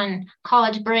worked on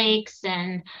college breaks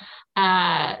and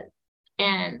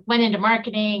went into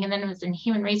marketing, and then was in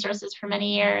human resources for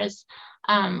many years.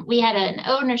 We had an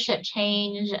ownership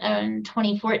change in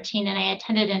 2014, and I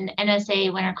attended an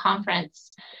NSA winter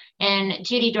conference. And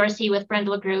Judy Dorsey with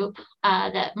Brendel Group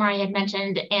that Mari had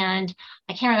mentioned, and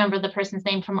I can't remember the person's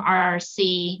name from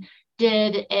RRC,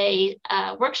 did a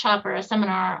workshop or a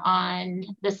seminar on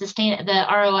the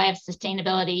ROI of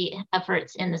sustainability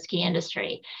efforts in the ski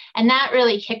industry. And that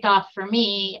really kicked off for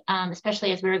me,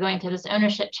 especially as we were going through this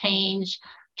ownership change,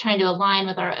 trying to align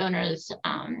with our owners'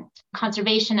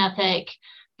 conservation ethic,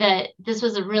 that this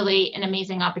was an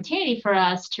amazing opportunity for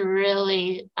us to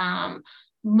really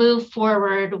move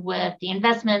forward with the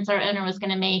investments our owner was going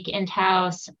to make in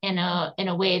Taos in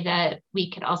a way that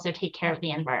we could also take care of the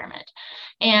environment.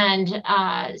 And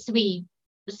I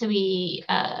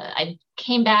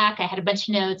came back, I had a bunch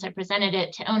of notes, I presented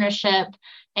it to ownership,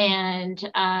 and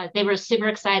they were super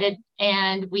excited.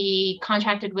 And we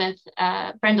contracted with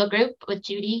Brendel Group, with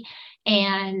Judy,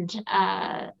 and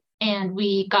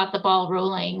we got the ball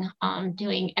rolling,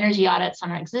 doing energy audits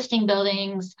on our existing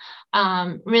buildings,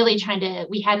 we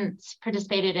hadn't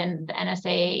participated in the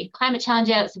NSA climate challenge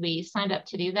yet, so we signed up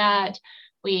to do that.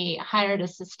 We hired a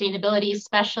sustainability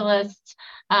specialist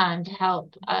to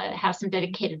help have some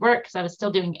dedicated work, because I was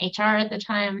still doing HR at the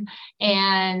time,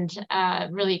 and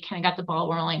really kind of got the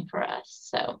ball rolling for us.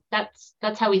 So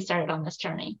that's how we started on this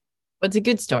journey. Well, it's a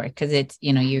good story because it's,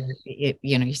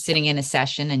 you're sitting in a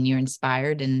session and you're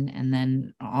inspired and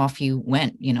then off you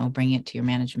went, bring it to your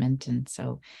management. And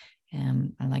so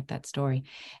I like that story.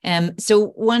 So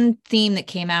one theme that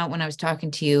came out when I was talking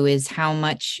to you is how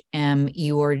much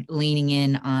you are leaning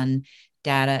in on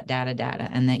data,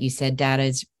 and that you said data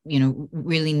is,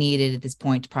 really needed at this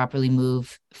point to properly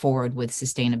move forward with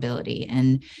sustainability.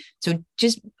 And so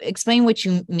just explain what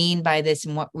you mean by this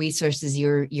and what resources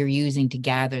you're using to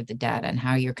gather the data and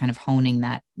how you're kind of honing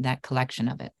that collection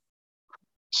of it.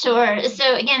 Sure.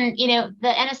 So again, the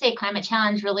NSA Climate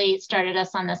Challenge really started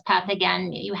us on this path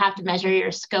again. You have to measure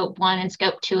your scope 1 and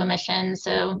scope 2 emissions.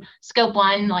 So scope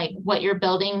 1, like what your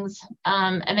buildings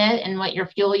emit and what your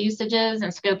fuel usage is,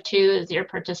 and scope 2 is your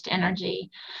purchased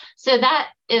energy. So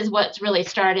that is what's really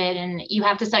started, and you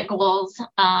have to set goals.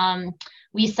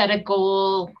 We set a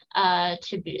goal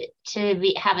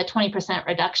to have a 20%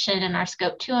 reduction in our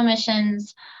scope 2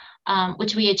 emissions,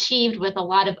 which we achieved with a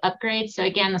lot of upgrades. So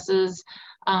again, this is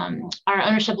our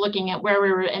ownership looking at where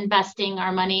we were investing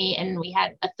our money, and we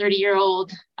had a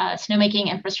 30-year-old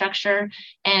snowmaking infrastructure,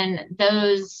 and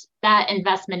that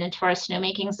investment into our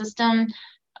snowmaking system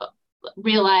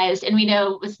realized, and we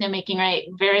know with snowmaking, right,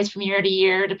 varies from year to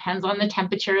year, depends on the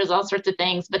temperatures, all sorts of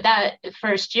things, but that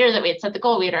first year that we had set the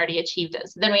goal, we had already achieved it.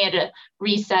 So then we had to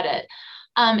reset it.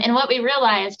 And what we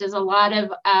realized is a lot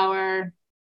of our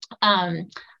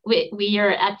we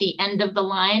are at the end of the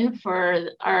line for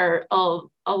our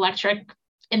electric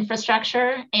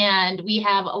infrastructure, and we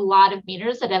have a lot of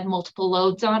meters that have multiple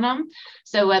loads on them.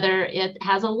 So whether it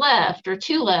has a lift or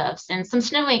 2 lifts and some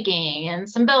snowmaking and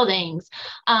some buildings,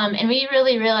 and we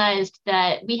really realized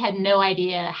that we had no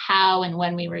idea how and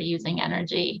when we were using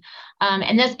energy.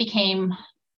 And this became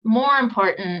more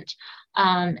important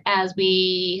as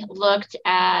we looked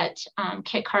at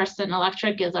Kit Carson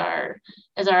Electric as our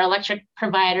electric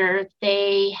provider.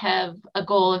 They have a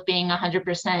goal of being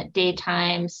 100%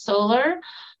 daytime solar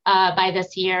by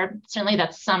this year. Certainly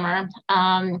that's summer.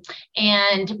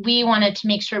 And we wanted to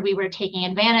make sure we were taking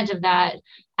advantage of that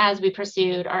as we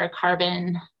pursued our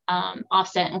carbon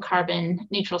offset and carbon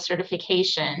neutral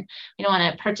certification. We don't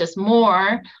want to purchase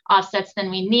more offsets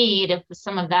than we need if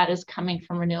some of that is coming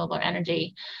from renewable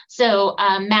energy. So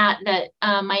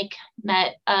Mike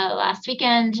met last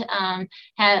weekend,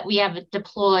 we have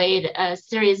deployed a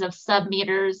series of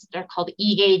sub-meters. They're called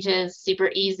e-gauges, super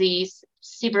easy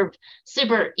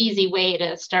way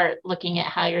to start looking at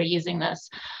how you're using this.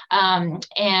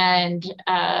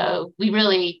 We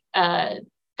really,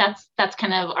 that's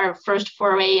kind of our first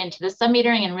foray into the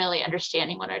sub-metering and really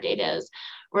understanding what our data is.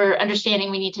 We're understanding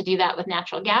we need to do that with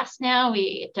natural gas now.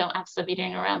 We don't have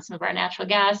sub-metering around some of our natural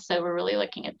gas, so we're really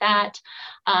looking at that.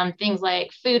 Things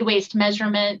like food waste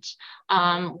measurement.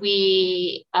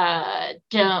 We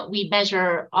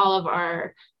measure all of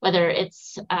our, whether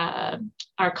it's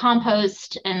our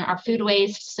compost and our food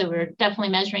waste, so we're definitely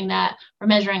measuring that. We're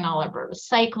measuring all of our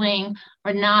recycling.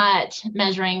 We're not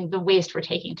measuring the waste we're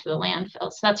taking to the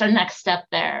landfill. So that's our next step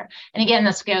there. And again,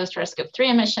 this goes to our scope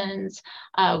 3 emissions,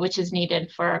 which is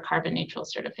needed for our carbon neutral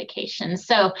certification.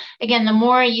 So again, the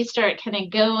more you start kind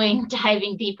of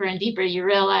diving deeper and deeper, you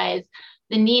realize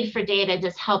the need for data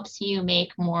just helps you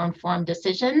make more informed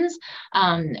decisions,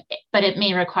 but it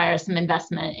may require some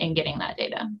investment in getting that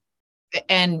data.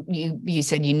 And you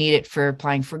said you need it for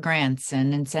applying for grants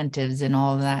and incentives and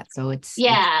all of that. So it's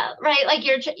right. Like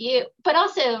but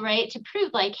also right to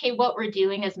prove like, hey, what we're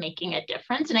doing is making a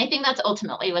difference. And I think that's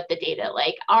ultimately what the data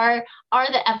like are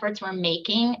the efforts we're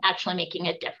making actually making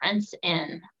a difference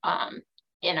in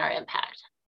our impact.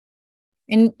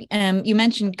 And you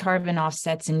mentioned carbon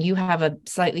offsets, and you have a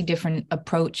slightly different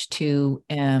approach to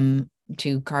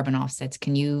carbon offsets.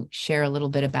 Can you share a little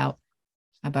bit about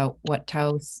what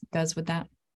Taos does with that?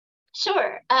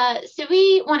 Sure. So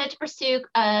we wanted to pursue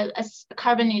a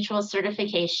carbon neutral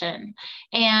certification.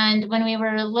 And when we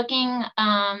were looking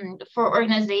for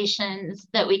organizations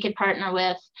that we could partner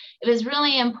with, it was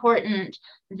really important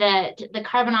that the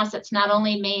carbon offsets not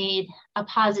only made a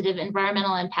positive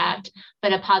environmental impact,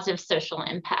 but a positive social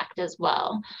impact as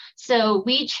well. So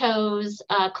we chose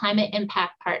climate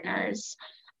impact partners.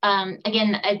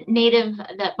 Again, a native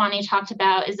that Bonnie talked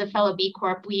about is a fellow B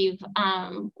Corp. We've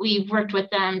worked with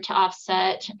them to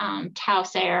offset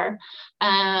Taos Air,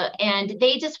 and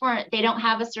they don't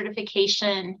have a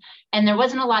certification, and there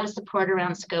wasn't a lot of support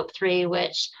around scope 3,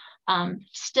 which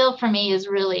still for me is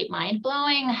really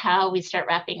mind-blowing how we start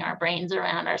wrapping our brains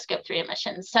around our scope 3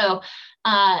 emissions. So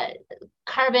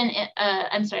climate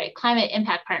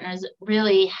impact partners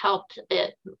really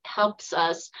helps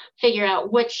us figure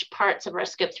out which parts of our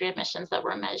scope 3 emissions that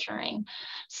we're measuring.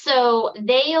 So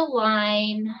they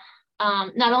align,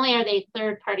 not only are they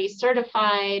third-party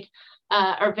certified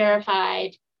or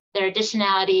verified, their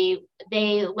additionality,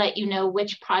 they let you know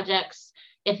which projects,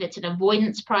 if it's an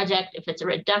avoidance project, if it's a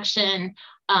reduction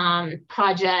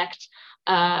project.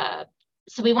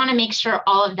 So we want to make sure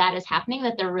all of that is happening,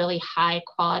 that they're really high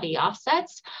quality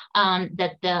offsets,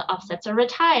 that the offsets are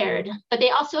retired, but they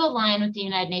also align with the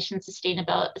United Nations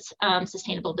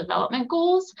Sustainable Development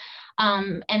Goals.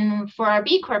 And for our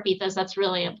B Corp ethos, that's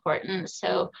really important.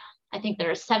 So I think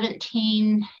there are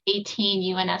 17, 18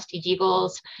 UN SDG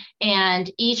goals,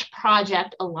 and each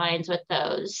project aligns with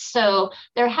those. So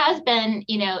there has been,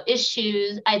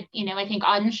 issues. I think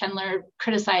Auden Schindler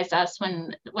criticized us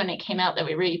when it came out that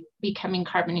we were becoming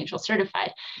carbon neutral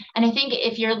certified. And I think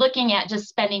if you're looking at just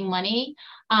spending money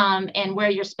and where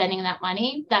you're spending that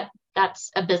money,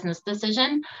 that's a business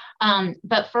decision.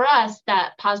 But for us,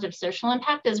 that positive social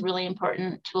impact is really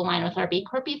important to align with our B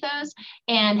Corp ethos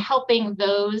and helping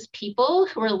those people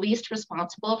who are least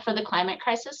responsible for the climate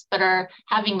crisis, but are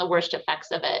having the worst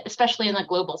effects of it, especially in the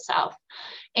global South.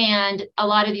 And a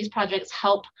lot of these projects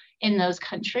help in those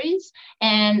countries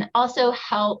and also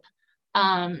help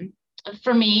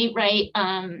for me, right,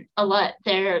 a lot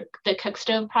the cook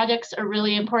stove projects are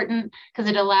really important because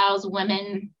it allows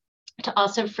women to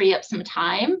also free up some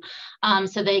time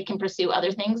so they can pursue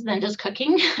other things than just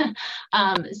cooking.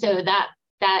 So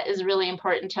that is really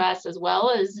important to us, as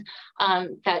well as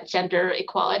that gender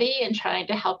equality and trying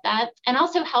to help that, and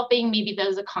also helping maybe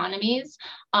those economies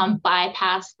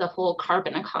bypass the whole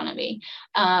carbon economy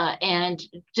and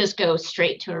just go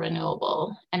straight to a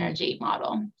renewable energy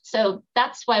model. So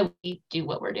that's why we do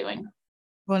what we're doing.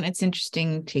 Well, and it's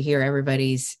interesting to hear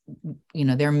everybody's,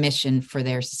 their mission for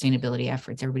their sustainability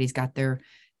efforts. Everybody's got their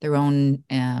own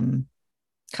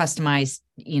customized,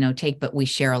 take, but we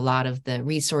share a lot of the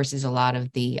resources, a lot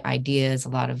of the ideas, a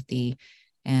lot of the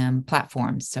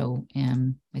platforms. So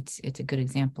it's a good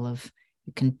example of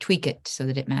you can tweak it so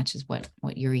that it matches what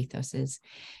your ethos is.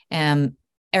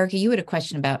 Erika, you had a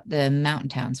question about the mountain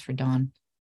towns for Dawn.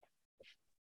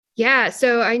 Yeah,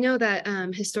 so I know that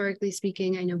historically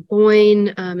speaking, I know Boyne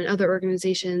and other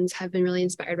organizations have been really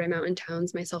inspired by mountain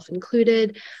towns, myself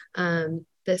included.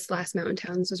 This last Mountain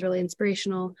Towns was really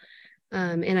inspirational.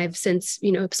 And I've since,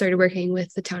 started working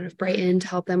with the town of Brighton to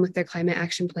help them with their climate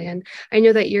action plan. I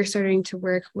know that you're starting to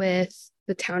work with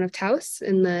the town of Taos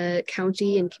in the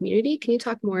county and community. Can you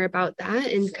talk more about that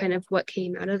and kind of what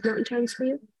came out of Mountain Towns for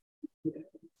you?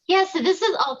 Yeah, so this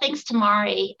is all thanks to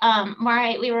Mari.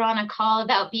 Mari, we were on a call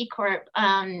about B Corp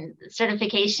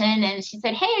certification, and she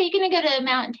said, "Hey, are you going to go to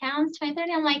Mountain Towns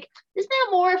 2030?" I'm like, "Isn't that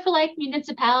more for like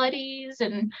municipalities?"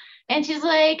 And she's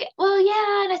like, "Well,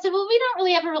 yeah." And I said, "Well, we don't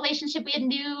really have a relationship. We had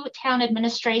new town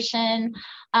administration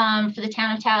for the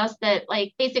town of Taos that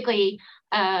basically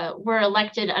were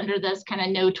elected under this kind of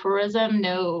no tourism,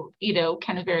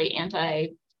 kind of very anti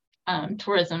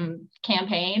tourism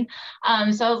campaign.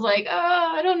 So I was like,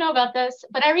 oh, I don't know about this.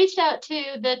 But I reached out to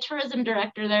the tourism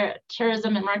director there,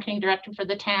 tourism and marketing director for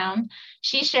the town.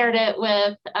 She shared it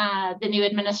with the new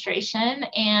administration,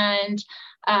 and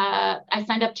I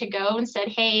signed up to go and said,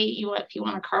 hey, if you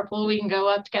want to carpool, we can go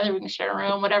up together, we can share a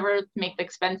room, whatever, make the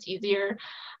expense easier.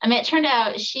 It turned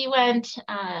out she went,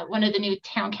 one of the new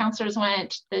town councilors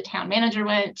went, the town manager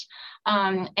went,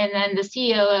 and then the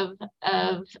CEO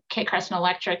of Kit Carson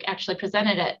Electric actually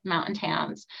presented at Mountain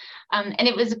Towns. And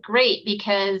it was great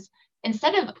because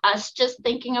instead of us just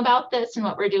thinking about this and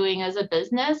what we're doing as a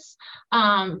business,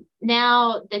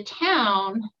 now the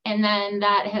town, and then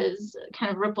that has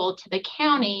kind of rippled to the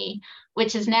county,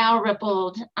 which is now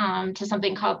rippled to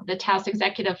something called the Taos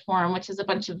Executive Forum, which is a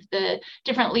bunch of the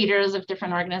different leaders of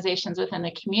different organizations within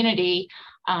the community.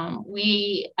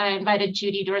 I invited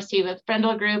Judy Dorsey with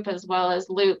Brendel Group, as well as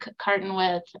Luke Carton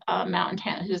with Mountain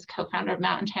Town, who's co-founder of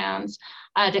Mountain Towns,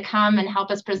 to come and help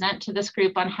us present to this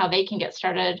group on how they can get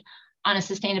started on a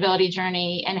sustainability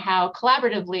journey and how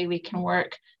collaboratively we can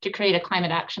work to create a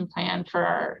climate action plan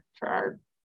for our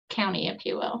county, if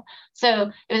you will.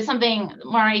 So it was something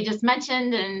Mari just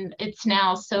mentioned, and it's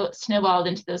now so snowballed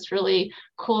into this really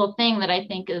cool thing that I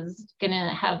think is going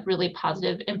to have really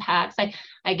positive impacts.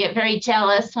 I get very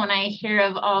jealous when I hear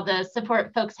of all the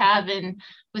support folks have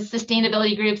with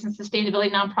sustainability groups and sustainability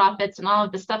nonprofits and all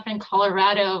of the stuff in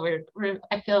Colorado.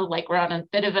 I feel like we're on a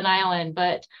bit of an island,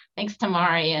 but thanks to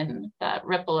Mari and that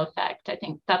ripple effect, I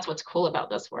think that's what's cool about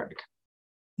this work.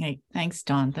 Hey, thanks,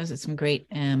 Dawn. Those are some great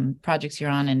projects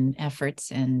you're on and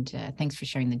efforts, and thanks for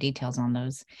sharing the details on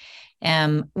those.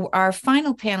 Our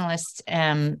final panelists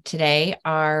today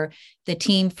are the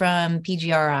team from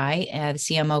PGRI, the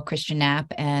CMO Christian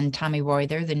Knapp, and Tommy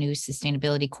Royther, the new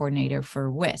sustainability coordinator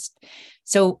for Wisp.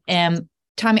 So,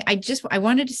 Tommy, I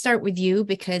wanted to start with you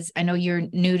because I know you're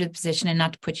new to the position, and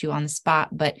not to put you on the spot,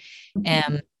 but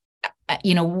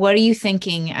what are you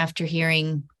thinking after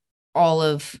hearing all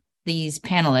of these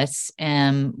panelists?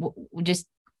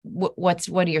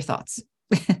 What are your thoughts?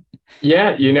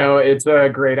 Yeah, it's a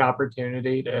great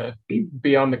opportunity to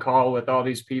be on the call with all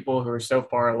these people who are so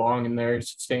far along in their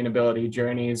sustainability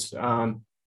journeys.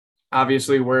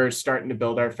 obviously we're starting to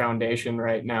build our foundation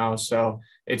right now. So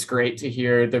it's great to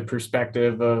hear the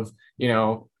perspective of,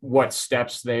 what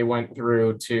steps they went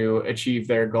through to achieve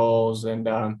their goals. And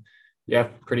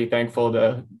pretty thankful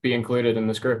to be included in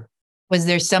this group. Was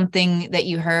there something that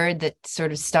you heard that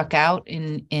sort of stuck out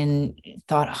in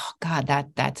thought, oh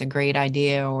God, that's a great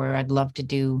idea, or I'd love to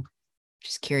do?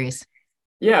 Just curious.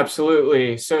 Yeah,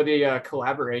 absolutely. So the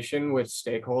collaboration with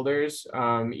stakeholders,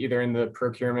 either in the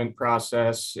procurement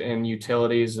process and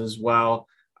utilities as well,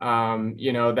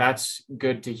 that's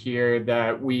good to hear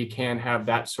that we can have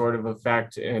that sort of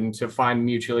effect and to find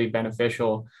mutually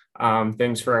beneficial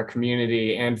things for our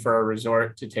community and for our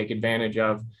resort to take advantage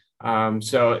of.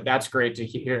 So that's great to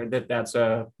hear that that's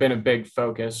been a big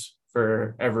focus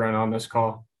for everyone on this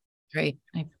call. Great.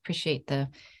 I appreciate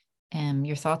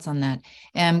your thoughts on that.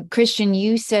 Christian,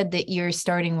 you said that you're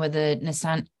starting with a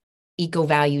Nissan Eco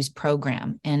Values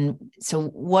program. And so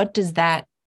what does that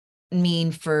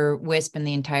mean for Wisp and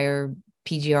the entire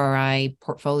PGRI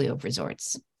portfolio of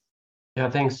resorts? Yeah,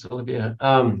 thanks, Olivia.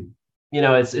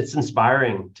 It's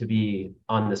inspiring to be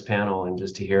on this panel and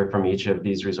just to hear from each of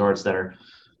these resorts that are,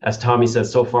 as Tommy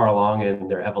says, so far along in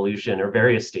their evolution or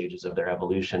various stages of their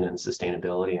evolution and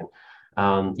sustainability.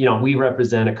 And we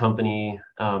represent a company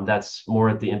that's more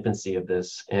at the infancy of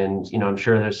this. And, I'm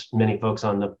sure there's many folks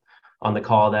on the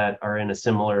call that are in a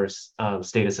similar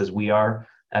status as we are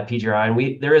at PGRI.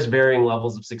 And there is varying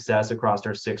levels of success across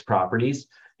our 6 properties.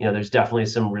 There's definitely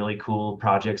some really cool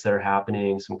projects that are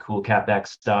happening, some cool CapEx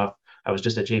stuff. I was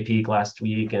just at JP last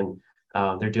week, and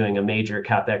they're doing a major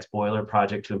CapEx boiler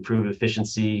project to improve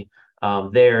efficiency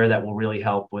there that will really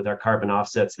help with our carbon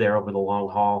offsets there over the long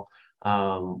haul.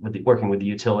 Working with the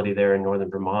utility there in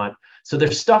northern Vermont. So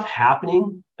there's stuff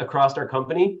happening across our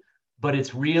company, but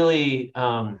it's really,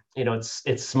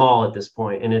 it's small at this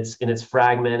point, and it's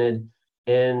fragmented.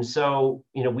 And so,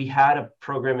 we had a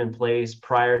program in place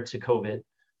prior to COVID.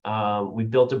 We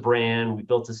built a brand, we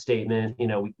built a statement.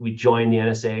 We joined the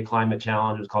NSA Climate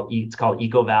Challenge. It's called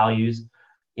Eco Values.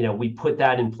 We put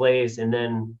that in place, and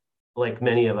then, like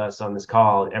many of us on this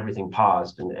call, everything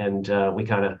paused, and we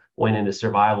kind of went into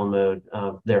survival mode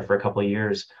there for a couple of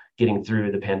years, getting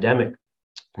through the pandemic.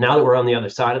 Now that we're on the other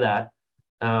side of that,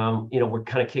 we're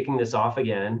kind of kicking this off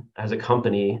again as a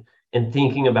company and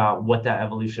thinking about what that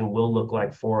evolution will look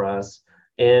like for us.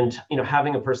 And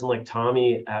having a person like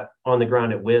Tommy on the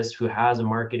ground at Wisp, who has a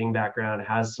marketing background,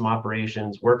 has some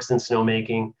operations, works in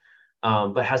snowmaking,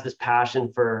 but has this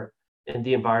passion for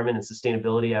the environment and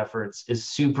sustainability efforts, is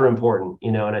super important.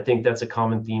 And I think that's a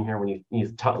common theme here. When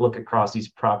you look across these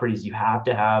properties, you have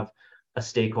to have a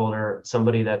stakeholder,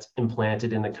 somebody that's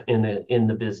implanted in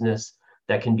the business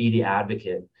that can be the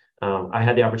advocate. I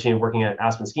had the opportunity of working at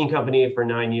Aspen Skiing Company for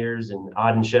 9 years, and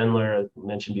Auden Schindler, I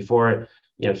mentioned before,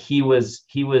 he was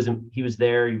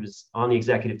there, he was on the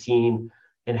executive team,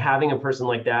 and having a person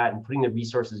like that and putting the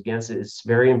resources against it is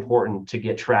very important to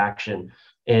get traction.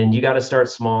 And you got to start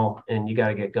small and you got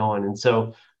to get going. And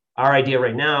so our idea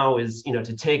right now is,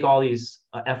 to take all these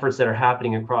efforts that are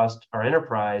happening across our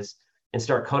enterprise and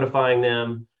start codifying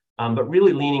them, but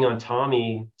really leaning on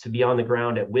Tommy to be on the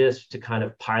ground at Wisp to kind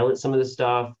of pilot some of this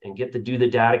stuff and do the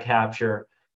data capture,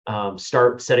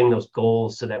 start setting those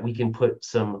goals so that we can put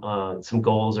some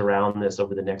goals around this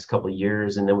over the next couple of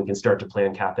years, and then we can start to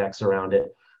plan CapEx around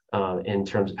it in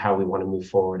terms of how we want to move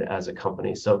forward as a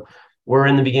company. So we're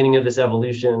in the beginning of this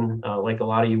evolution, like a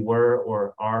lot of you were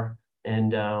or are,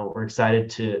 and we're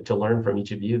excited to learn from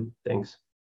each of you. Thanks.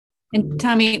 And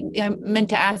Tommy, I meant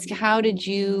to ask,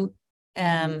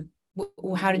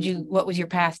 what was your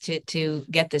path to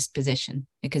get this position?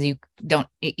 Because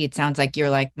it sounds like you're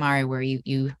like Mari, where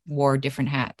you wore different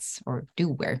hats, or do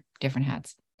wear different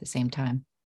hats at the same time.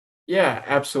 Yeah,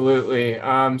 absolutely.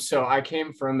 So I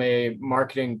came from a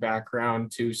marketing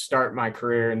background to start my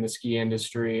career in the ski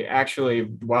industry. Actually,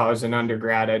 while I was an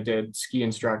undergrad, I did ski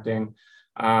instructing,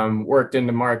 worked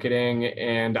into marketing,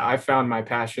 and I found my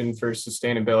passion for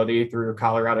sustainability through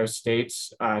Colorado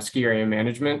State's ski area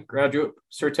management graduate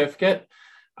certificate.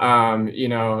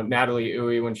 Natalie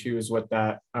Uwe, when she was with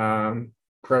that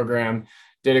program,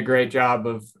 did a great job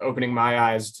of opening my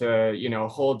eyes to, a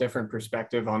whole different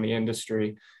perspective on the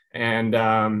industry. And,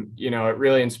 it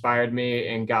really inspired me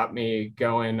and got me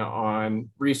going on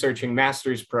researching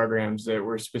master's programs that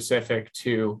were specific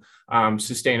to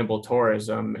sustainable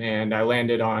tourism. And I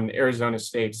landed on Arizona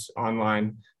State's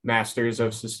online Masters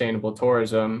of Sustainable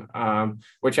Tourism,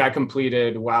 which I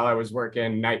completed while I was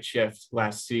working night shift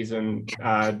last season,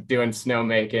 doing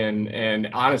snowmaking and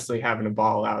honestly having a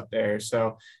ball out there.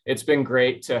 So it's been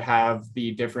great to have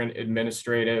the different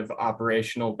administrative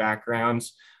operational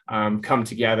backgrounds come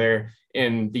together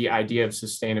in the idea of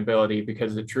sustainability,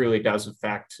 because it truly does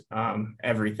affect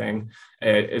everything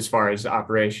as far as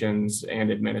operations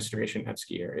and administration at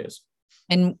ski areas.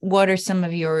 And what are some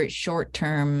of your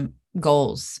short-term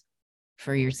goals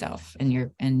for yourself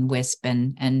and Wisp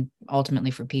and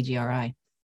ultimately for PGRI?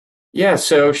 Yeah,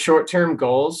 so short-term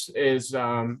goals is,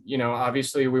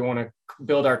 obviously we want to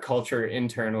build our culture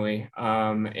internally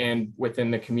and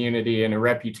within the community, and a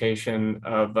reputation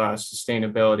of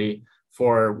sustainability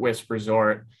for Wisp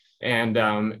Resort, and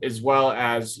as well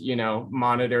as,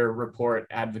 monitor, report,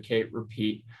 advocate,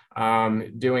 repeat.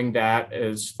 Doing that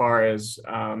as far as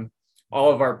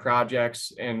all of our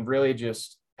projects, and really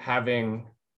just having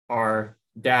our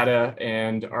data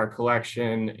and our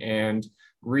collection and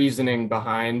reasoning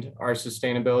behind our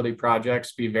sustainability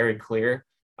projects be very clear.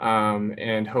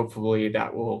 And hopefully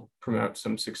that will promote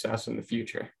some success in the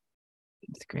future.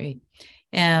 That's great.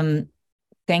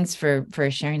 Thanks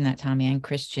for sharing that, Tommy and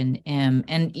Christian. And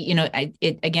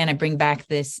I bring back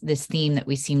this theme that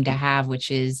we seem to have,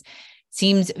 which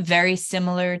seems very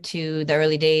similar to the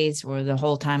early days or the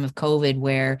whole time of COVID,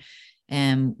 where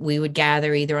we would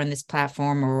gather either on this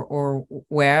platform or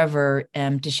wherever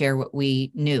to share what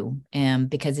we knew,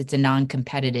 because it's a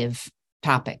non-competitive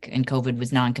topic, and COVID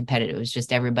was non-competitive. It was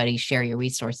just everybody share your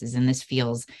resources. And this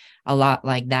feels a lot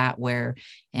like that, where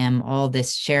all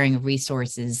this sharing of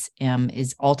resources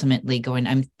is ultimately going.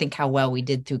 I think how well we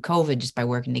did through COVID just by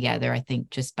working together. I think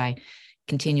just by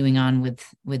continuing on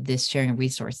with this sharing of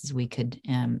resources, we could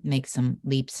make some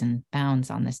leaps and bounds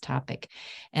on this topic.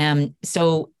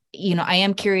 So, I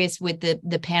am curious with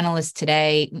the panelists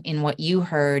today in what you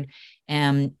heard,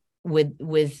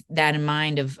 with that in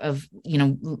mind of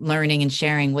learning and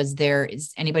sharing.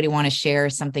 Is anybody want to share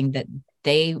something that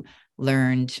they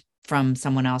learned from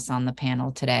someone else on the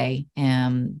panel today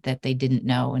that they didn't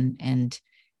know and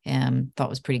thought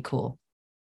was pretty cool?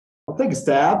 I'll take a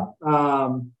stab.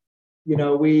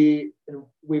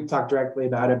 We've talked directly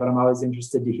about it, but I'm always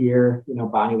interested to hear,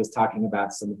 Bonnie was talking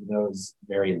about some of those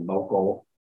very local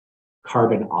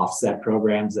carbon offset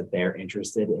programs that they're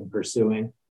interested in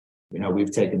pursuing.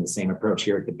 We've taken the same approach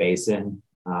here at the Basin.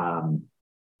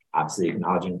 Obviously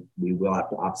acknowledging we will have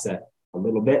to offset a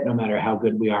little bit, no matter how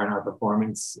good we are in our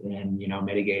performance in,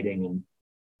 mitigating and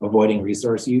avoiding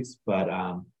resource use. But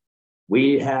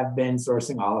we have been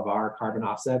sourcing all of our carbon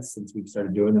offsets since we've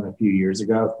started doing them a few years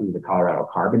ago through the Colorado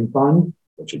Carbon Fund,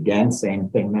 which again, same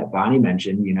thing that Bonnie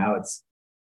mentioned,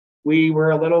 we were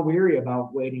a little weary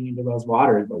about wading into those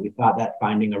waters, but we thought that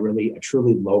finding a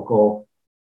truly local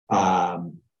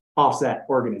offset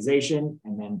organization,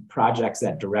 and then projects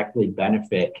that directly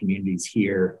benefit communities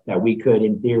here that we could,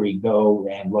 in theory, go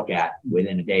and look at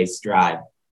within a day's drive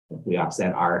if we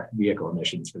offset our vehicle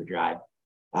emissions for the drive,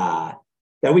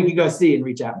 that we could go see and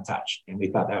reach out and touch. And we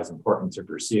thought that was important to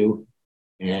pursue.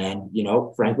 And,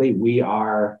 frankly, we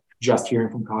are just hearing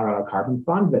from Colorado Carbon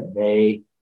Fund that they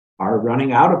are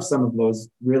running out of some of those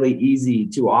really easy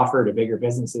to offer to bigger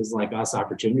businesses like us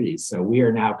opportunities. So we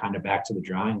are now kind of back to the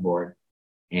drawing board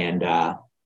and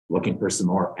looking for some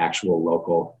more actual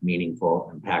local,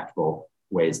 meaningful, impactful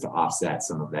ways to offset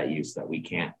some of that use that we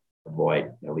can't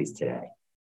avoid, at least today.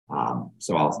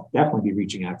 So I'll definitely be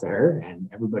reaching out to her and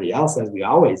everybody else, as we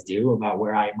always do, about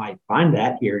where I might find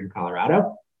that here in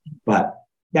Colorado. But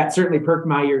that certainly perked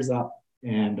my ears up,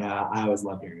 and I always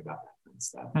love hearing about that kind of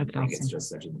stuff. I think it's just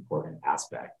such an important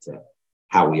aspect to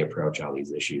how we approach all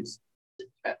these issues.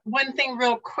 One thing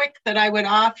real quick that I would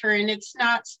offer, and it's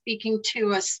not speaking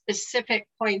to a specific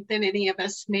point that any of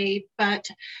us made, but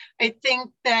I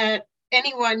think that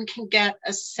anyone can get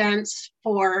a sense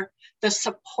for the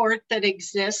support that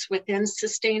exists within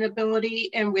sustainability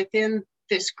and within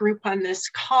this group on this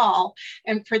call.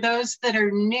 And for those that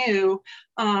are new,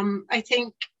 I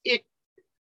think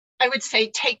I would say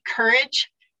take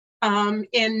courage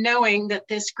in knowing that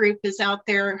this group is out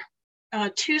there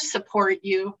to support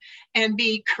you, and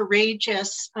be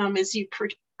courageous as you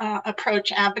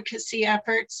approach advocacy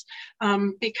efforts,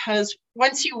 because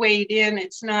once you wade in,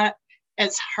 it's not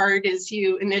as hard as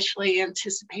you initially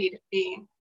anticipate it being.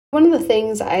 One of the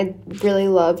things I really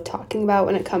love talking about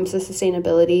when it comes to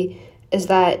sustainability is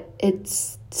that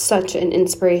it's such an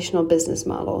inspirational business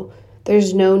model.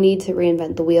 There's no need to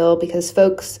reinvent the wheel, because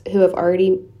folks who have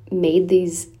already made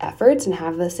these efforts and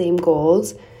have the same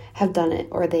goals have done it,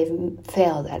 or they've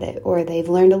failed at it, or they've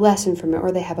learned a lesson from it,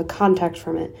 or they have a contact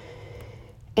from it.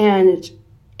 And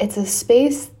it's a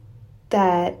space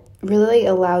that really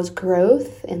allows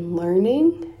growth and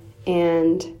learning.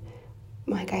 And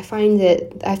I find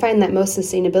that most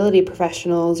sustainability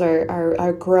professionals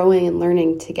are growing and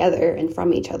learning together and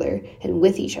from each other and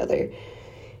with each other.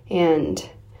 And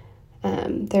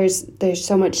There's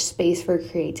so much space for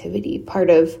creativity. Part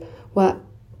of what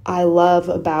I love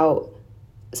about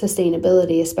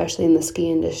sustainability, especially in the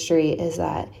ski industry, is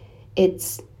that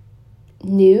it's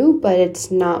new, but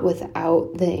it's not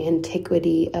without the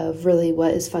antiquity of really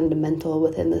what is fundamental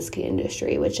within the ski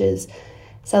industry, which is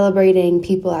celebrating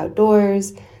people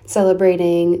outdoors,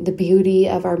 celebrating the beauty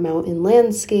of our mountain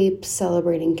landscape,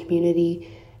 celebrating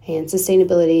community, and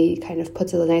sustainability kind of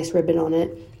puts a nice ribbon on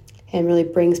it and really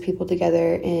brings people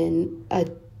together in a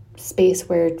space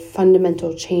where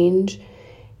fundamental change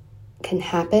can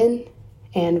happen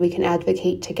and we can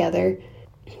advocate together.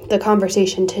 The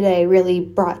conversation today really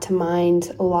brought to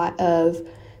mind a lot of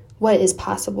what is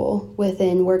possible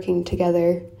within working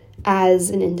together as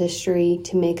an industry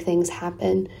to make things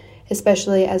happen,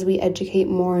 especially as we educate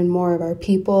more and more of our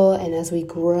people and as we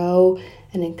grow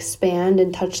and expand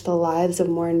and touch the lives of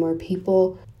more and more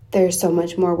people. There's so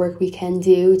much more work we can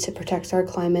do to protect our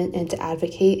climate and to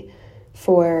advocate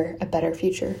for a better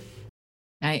future.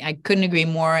 I couldn't agree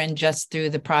more. And just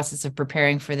through the process of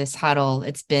preparing for this huddle,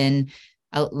 it's been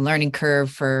a learning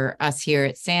curve for us here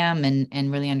at SAM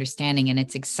and really understanding. And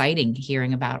it's exciting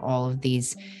hearing about all of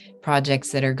these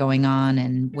projects that are going on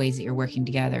and ways that you're working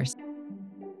together.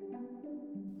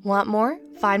 Want more?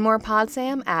 Find more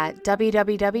PodSam at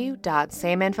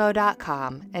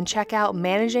www.saminfo.com and check out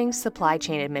Managing Supply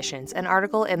Chain Emissions, an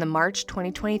article in the March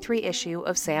 2023 issue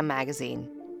of SAM Magazine.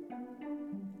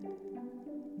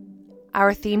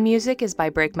 Our theme music is by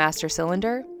Breakmaster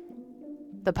Cylinder.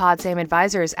 The PodSam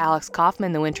advisor is Alex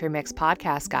Kaufman, the Wintry Mix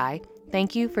podcast guy.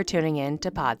 Thank you for tuning in to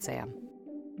PodSam.